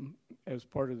approved them as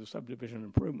part of the subdivision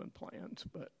improvement plans,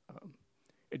 but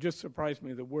it just surprised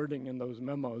me the wording in those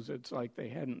memos. It's like they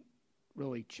hadn't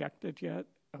really checked it yet.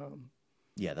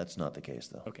 Yeah, that's not the case,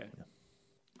 though. Okay.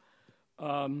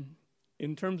 Yeah.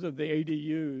 In terms of the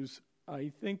ADUs,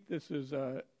 I think this is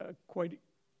a quite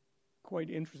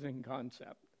interesting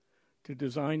concept to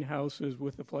design houses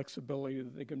with the flexibility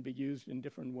that they can be used in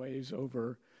different ways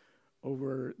over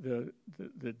the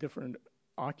different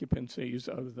occupancies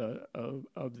of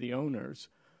the owners.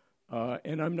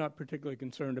 And I'm not particularly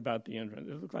concerned about the entrance.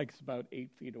 It looks like it's about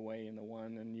 8 feet away in the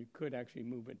one, and you could actually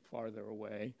move it farther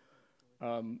away.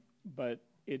 But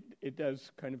it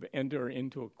does kind of enter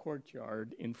into a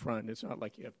courtyard in front. It's not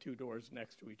like you have two doors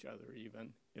next to each other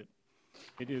even.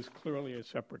 It is clearly a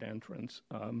separate entrance.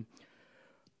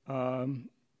 And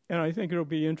I think it'll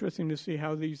be interesting to see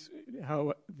how these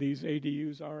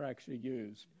ADUs are actually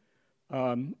used.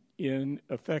 In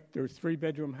effect, they're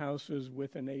 3-bedroom houses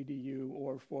with an ADU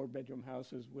or 4-bedroom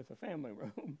houses with a family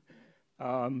room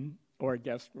or a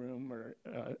guest room or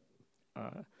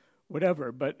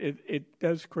whatever. But it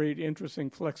does create interesting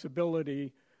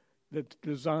flexibility that's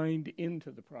designed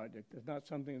into the project. It's not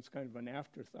something that's kind of an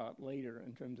afterthought later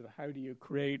in terms of how do you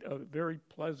create a very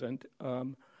pleasant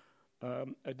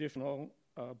additional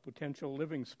potential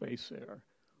living space there,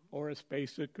 or a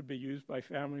space that could be used by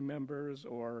family members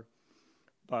or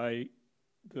by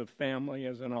the family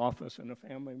as an office and a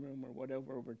family room or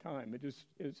whatever over time. It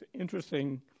is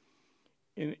interesting,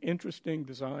 an interesting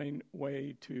design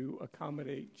way to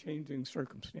accommodate changing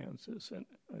circumstances, and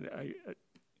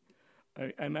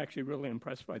I'm actually really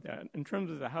impressed by that. In terms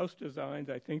of the house designs,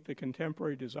 I think the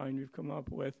contemporary design we've come up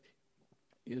with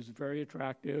is very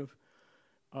attractive.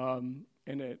 And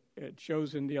it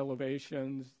shows in the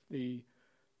elevations. The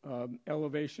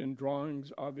elevation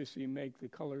drawings obviously make the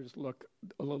colors look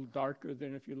a little darker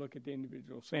than if you look at the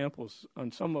individual samples.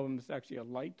 On some of them, it's actually a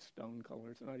light stone color.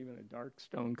 It's not even a dark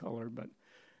stone color, but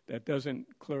that doesn't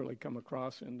clearly come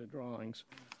across in the drawings.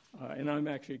 And I'm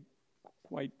actually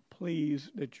quite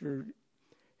pleased that you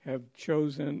have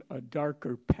chosen a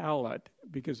darker palette,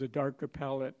 because a darker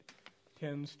palette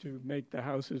tends to make the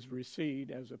houses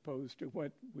recede as opposed to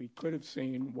what we could have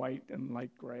seen, white and light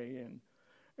gray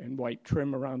and white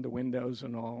trim around the windows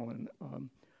and all. And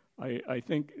I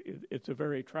think it's a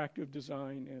very attractive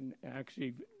design and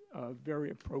actually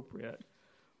very appropriate.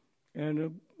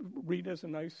 And read as a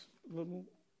nice little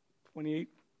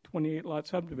 28 lot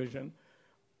subdivision.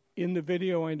 In the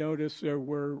video, I noticed there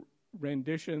were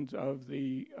renditions of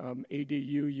the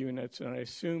ADU units, and I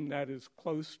assume that is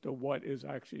close to what is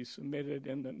actually submitted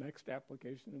in the next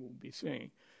application that we'll be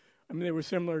seeing. I mean, they were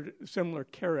similar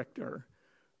character.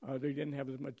 They didn't have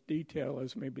as much detail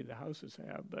as maybe the houses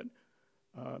have, but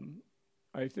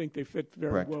I think they fit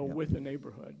very well with the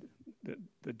neighborhood,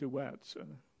 the duets.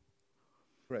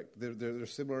 Correct. They're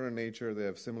similar in nature. They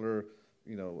have similar,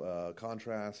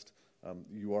 contrast.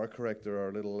 You are correct.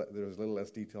 There's a little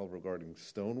less detail regarding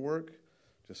stonework,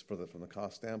 just from the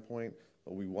cost standpoint.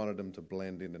 But we wanted them to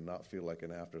blend in and not feel like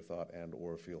an afterthought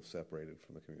or feel separated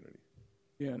from the community.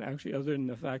 Yeah, and actually, other than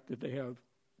the fact that they have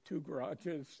 2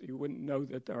 garages, you wouldn't know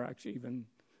that there are actually even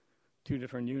 2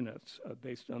 different units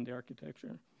based on the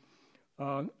architecture.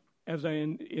 As I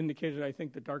indicated, I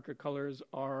think the darker colors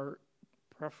are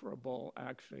preferable,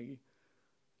 actually,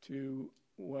 to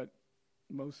what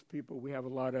most people, we have a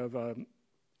lot of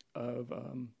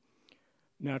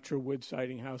natural wood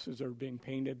siding houses are being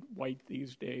painted white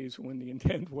these days when the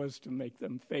intent was to make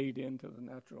them fade into the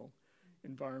natural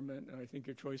environment. And I think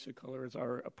your choice of colors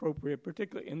are appropriate,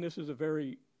 particularly, and this is a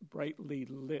very brightly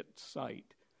lit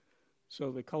site.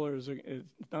 So the colors,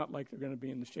 it's not like they're going to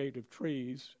be in the shade of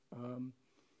trees,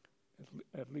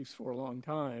 at least for a long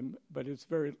time, but it's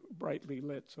very brightly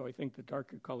lit, so I think the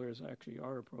darker colors actually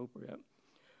are appropriate.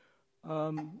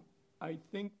 I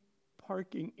think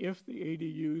parking, if the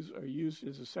ADUs are used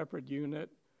as a separate unit,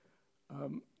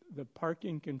 the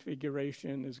parking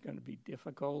configuration is going to be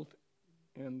difficult,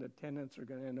 and the tenants are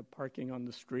going to end up parking on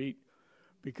the street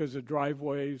because the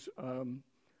driveways,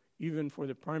 even for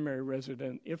the primary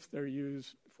resident, if they're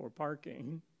used for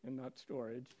parking and not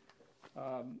storage,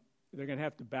 they're going to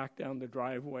have to back down the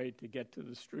driveway to get to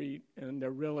the street. And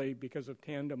they're really, because of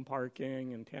tandem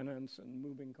parking and tenants and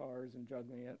moving cars and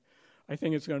juggling it, I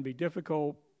think it's going to be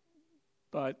difficult,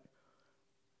 but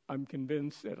I'm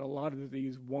convinced that a lot of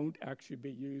these won't actually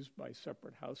be used by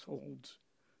separate households.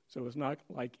 So it's not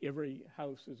like every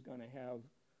house is going to have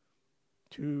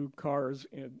 2 cars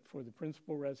for the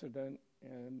principal resident,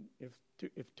 and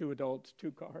if 2 adults,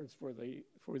 2 cars for the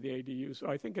ADU. So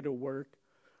I think it'll work,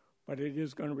 but it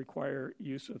is going to require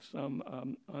use of some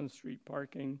on-street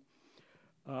parking.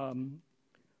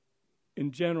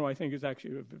 In general, I think it's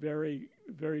actually a very,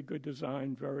 very good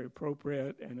design, very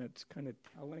appropriate, and it's kind of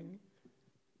telling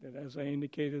that, as I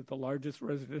indicated, the largest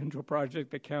residential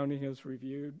project the county has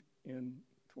reviewed in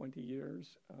 20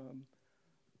 years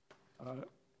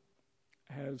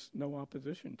has no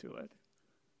opposition to it.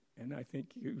 And I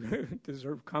think you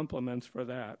deserve compliments for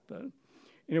that. But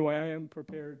anyway, I am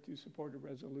prepared to support a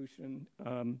resolution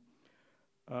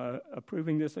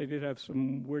approving this. I did have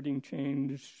some wording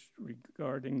change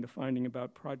regarding the finding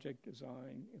about project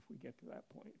design if we get to that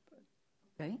point. But.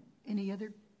 Okay. Any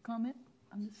other comment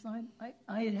on this side?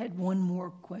 I had one more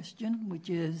question, which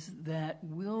is that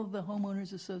will the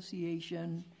homeowners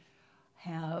association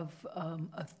have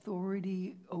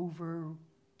authority over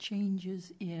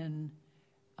changes in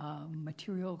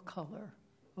material color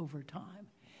over time?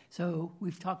 So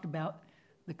we've talked about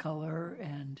the color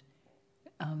and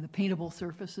the paintable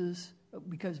surfaces,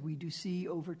 because we do see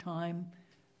over time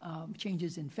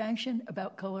changes in fashion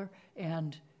about color.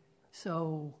 And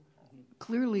so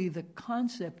clearly the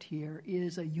concept here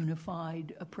is a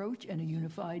unified approach and a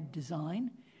unified design.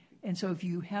 And so if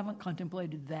you haven't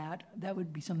contemplated that, that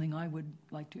would be something I would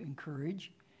like to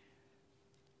encourage.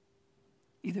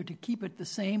 Either to keep it the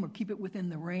same or keep it within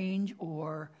the range,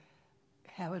 or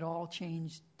have it all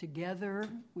changed together,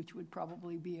 which would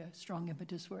probably be a strong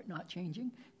impetus for it not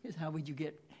changing, because how would you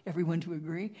get everyone to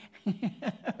agree?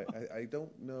 I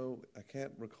don't know, I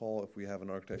can't recall if we have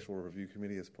an architectural review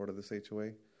committee as part of this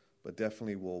HOA, but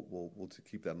definitely we'll to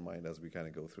keep that in mind as we kind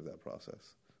of go through that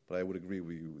process. But I would agree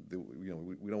with you,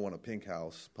 we don't want a pink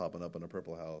house popping up in a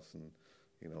purple house, and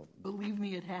Believe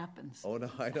me, it happens. Oh, no,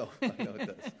 I know it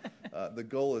does. The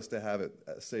goal is to have it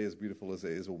stay as beautiful as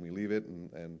it is when we leave it,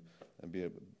 and be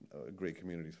a great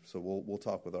community. So we'll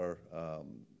talk with our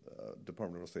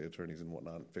Department of State attorneys and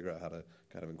whatnot, and figure out how to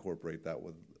kind of incorporate that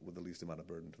with the least amount of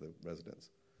burden to the residents.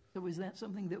 So is that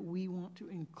something that we want to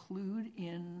include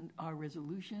in our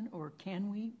resolution, or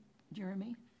can we,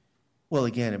 Jeremy? Well,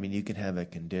 again, I mean, you can have a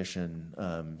condition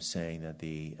saying that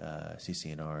the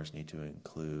CC&Rs need to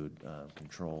include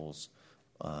controls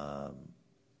on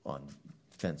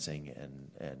fencing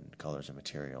and colors and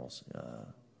materials.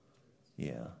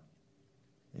 Yeah,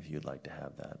 if you'd like to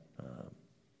have that.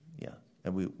 Yeah,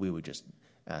 and we would just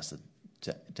ask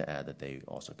to add that they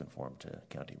also conform to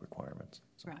county requirements.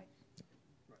 So. Right.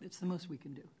 It's the most we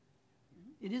can do.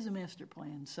 It is a master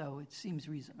plan, so it seems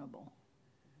reasonable.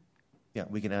 Yeah,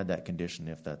 we can add that condition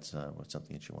if that's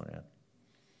something that you want to add.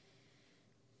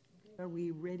 Are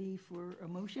we ready for a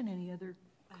motion? Any other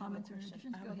comments or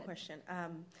additions? I have a question.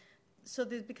 So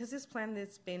because this plan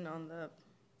has been on the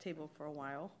table for a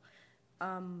while,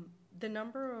 the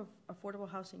number of affordable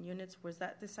housing units, was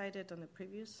that decided on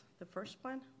the first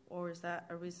plan, or is that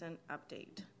a recent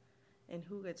update? And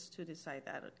who gets to decide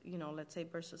that? Let's say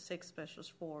versus 6 versus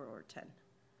 4 or 10.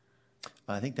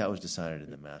 I think that was decided in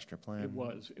the master plan. It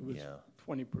was Yeah.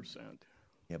 20%.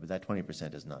 Yeah, but that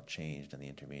 20% has not changed in the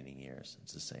intervening years.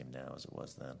 It's the same now as it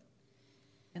was then.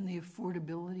 And the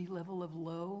affordability level of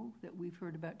low that we've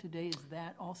heard about today, is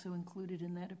that also included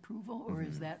in that approval, or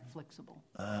is that flexible?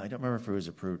 I don't remember if it was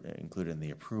included in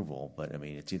the approval, but I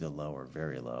mean, it's either low or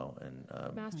very low.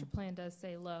 And Master plan does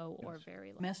say low or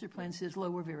very low. Master plan says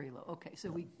low or very low. Okay, so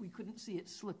we couldn't see it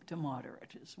slip to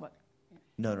moderate is what?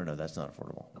 No, that's not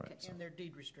affordable. Okay. Right, so. And they're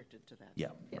deed restricted to that. Yeah.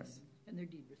 Yes, Right. and they're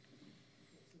deed restricted.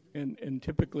 And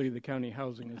typically, the County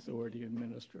Housing Authority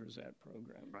administers that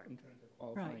program in terms of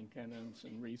qualifying tenants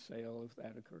and resale if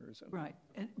that occurs. Right,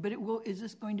 but is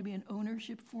this going to be an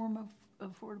ownership form of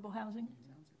affordable housing?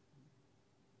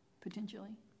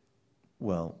 Potentially?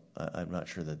 Well, I'm not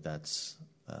sure that that's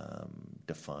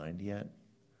defined yet.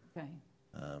 Okay.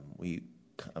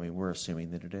 We're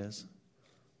assuming that it is,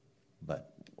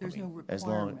 but There's no as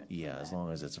requirement for as that.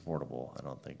 long as it's affordable, I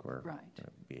don't think we're Right. going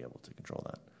to be able to control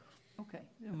that. Okay,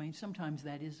 I mean, sometimes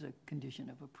that is a condition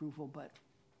of approval, but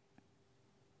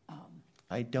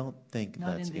I don't think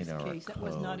not that's in this our case. code. That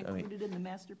was not I mean, included in the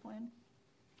master plan?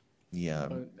 Yeah,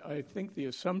 I think the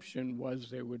assumption was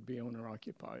they would be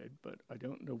owner-occupied, but I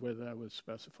don't know whether that was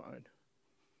specified.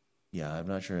 yeah, I'm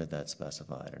not sure that that's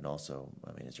specified. And also,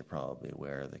 I mean, as you're probably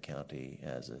aware, the county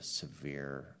has a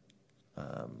severe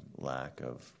lack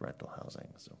of rental housing.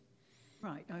 So,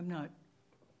 Right, I'm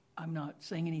not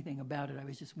saying anything about it, I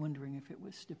was just wondering if it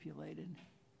was stipulated.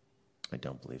 I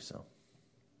don't believe so.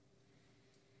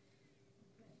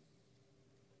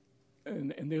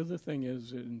 And the other thing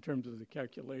is, in terms of the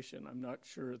calculation, I'm not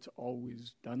sure it's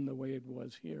always done the way it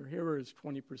was here. Here is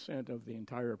 20% of the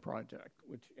entire project,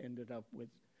 which ended up with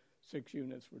 6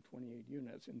 units for 28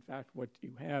 units. In fact, what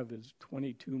you have is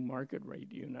 22 market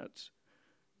rate units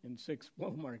and 6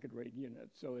 below market rate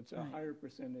units. So it's a Right. higher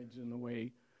percentage in the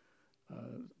way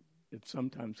it's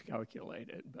sometimes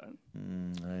calculated. But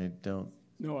I don't.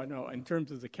 no, I know in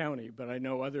terms of the county, but I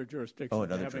know other jurisdictions Oh,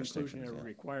 in other have jurisdictions, inclusionary yeah.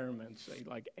 requirements. They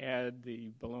like add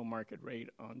the below market rate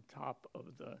on top of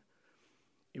the.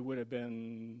 It would have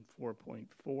been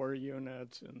 4.4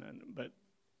 units, and then but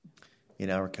In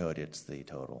our code, it's the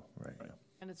total, right? Right.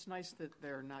 And it's nice that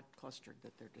they're not clustered,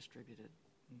 that they're distributed.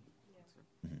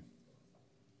 Mhm.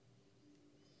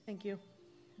 Thank you.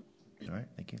 All right,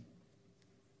 thank you.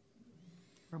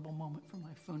 Terrible moment for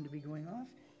my phone to be going off.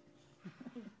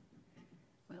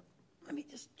 Well, let me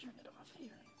just turn it off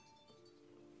here.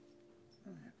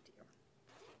 Oh, dear.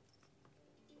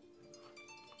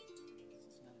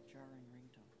 This is not a jarring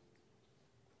ringtone.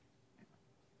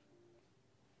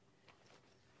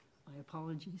 My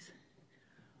apologies.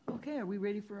 Okay, are we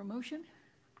ready for a motion?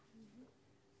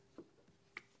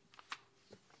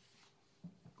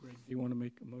 Greg, do you want to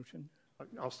make a motion?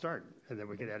 I'll start, and then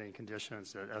we can add any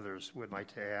conditions that others would like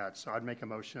to add. So I'd make a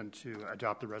motion to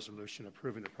adopt the resolution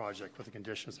approving the project with the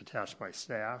conditions attached by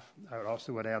staff. I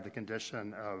would add the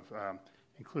condition of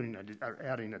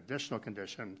adding additional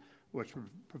condition, which would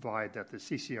provide that the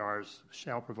CCRs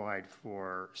shall provide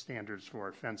for standards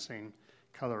for fencing,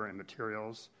 color, and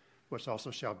materials, which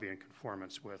also shall be in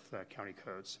conformance with county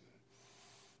codes.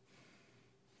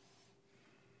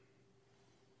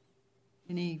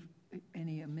 Any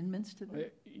amendments to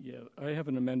that? I have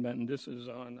an amendment, and this is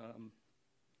on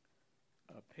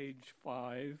page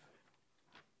 5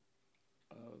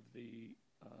 of the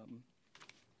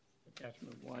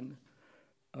attachment 1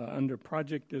 under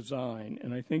project design,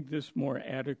 and I think this more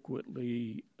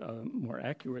accurately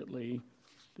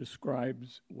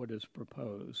describes what is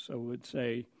proposed. So it would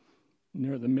say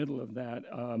near the middle of that,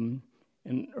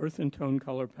 an earth and tone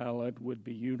color palette would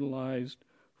be utilized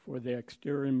for the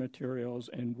exterior materials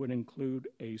and would include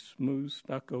a smooth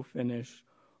stucco finish,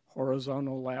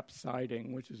 horizontal lap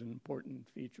siding, which is an important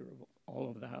feature of all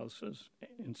of the houses.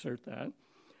 Insert that.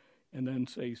 And then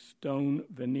say stone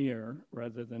veneer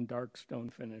rather than dark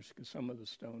stone finish, because some of the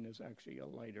stone is actually a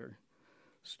lighter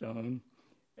stone.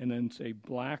 And then say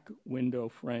black window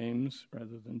frames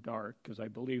rather than dark, because I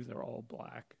believe they're all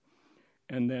black.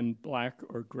 And then black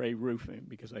or gray roofing,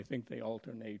 because I think they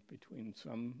alternate between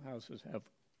some houses have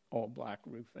all black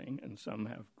roofing and some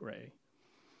have gray.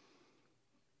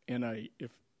 And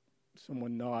if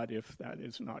someone nod if that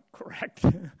is not correct.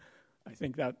 I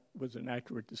think that was an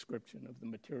accurate description of the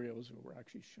materials that were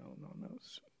actually shown on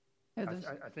those.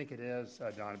 I think it is,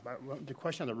 Don. But the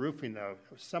question on the roofing, though,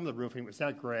 some of the roofing, was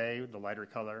that gray, the lighter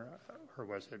color, or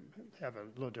was it have a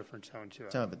little different tone to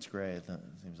it? Some of it's gray, it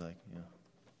seems like, yeah.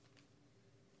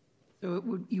 So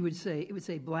it would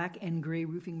say black and gray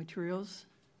roofing materials?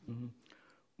 Mm-hmm.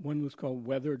 One was called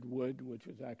weathered wood, which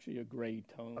was actually a gray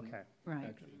tone. Okay. Right.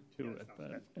 Actually, to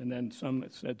it, and then some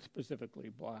that said specifically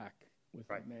black with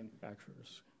the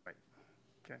manufacturers. Right.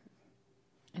 Okay.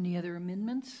 Any other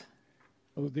amendments?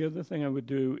 Oh, the other thing I would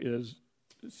do is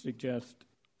suggest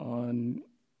on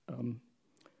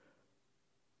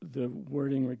the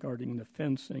wording regarding the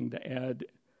fencing to add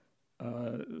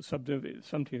something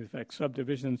to the effect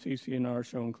subdivision CCNR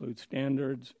shall include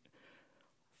standards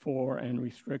for and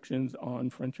restrictions on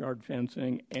front yard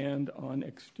fencing and on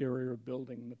exterior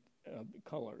building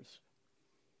colors.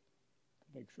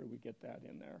 Make sure we get that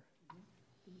in there.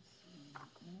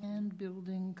 And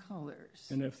building colors.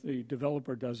 And if the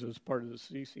developer does as part of the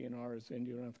CCNRs, then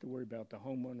you don't have to worry about the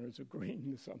homeowners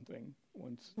agreeing to something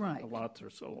once the lots are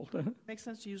sold. Makes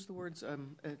sense to use the words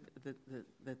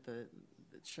that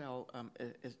shall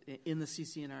in the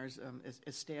CCNRs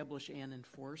establish and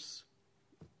enforce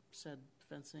said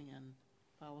fencing and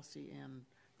policy and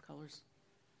colors.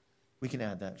 We can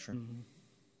add that, sure. Mm-hmm.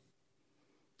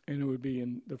 And it would be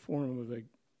in the form of a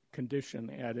condition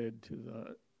added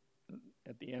to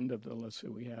at the end of the list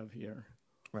that we have here.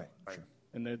 Right, sure.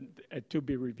 And then to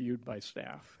be reviewed by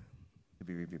staff. To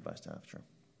be reviewed by staff, sure.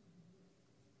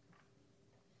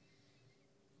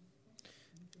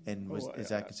 And Oh, is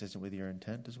that consistent with your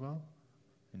intent as well,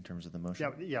 in terms of the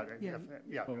motion? Yeah, Yeah.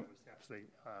 that was absolutely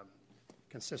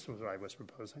consistent with what I was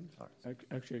proposing.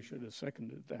 Actually, I should have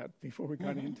seconded that before we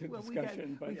got into Well,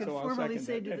 discussion, we but could so I'll formally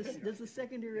second say, it. does the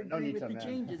seconder No agree need with to the amend.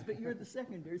 changes? But you're the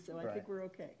seconder, so I think Right. we're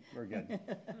okay. We're good.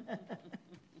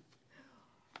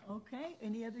 Okay,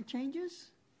 any other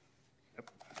changes?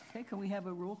 Yep. Okay, can we have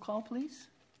a roll call, please?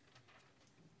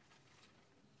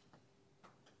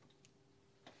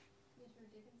 Commissioner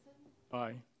Dickinson,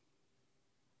 Aye.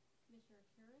 Commissioner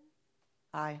Curran,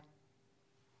 Aye.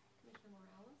 Commissioner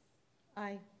Morales,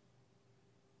 Aye.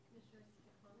 Commissioner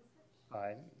Stefanisic,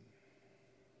 Aye.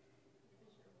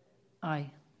 Commissioner Lind.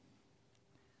 Aye.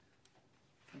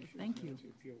 Okay, thank you.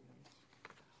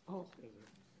 Oh,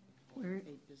 we're,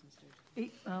 8 business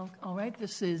days. all right,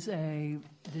 this is a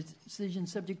decision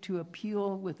subject to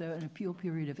appeal with an appeal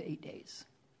period of 8 days.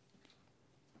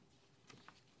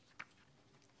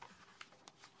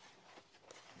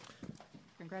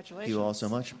 Congratulations. Thank you all so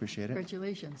much. Appreciate it.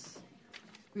 Congratulations.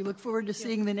 We look forward to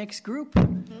seeing the next group.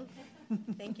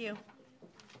 Thank you.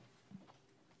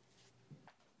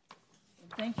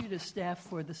 Thank you to staff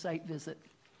for the site visit.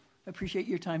 Appreciate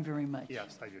your time very much.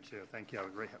 Yes, I do too. Thank you.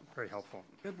 Very, very helpful.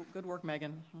 Good work,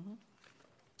 Megan.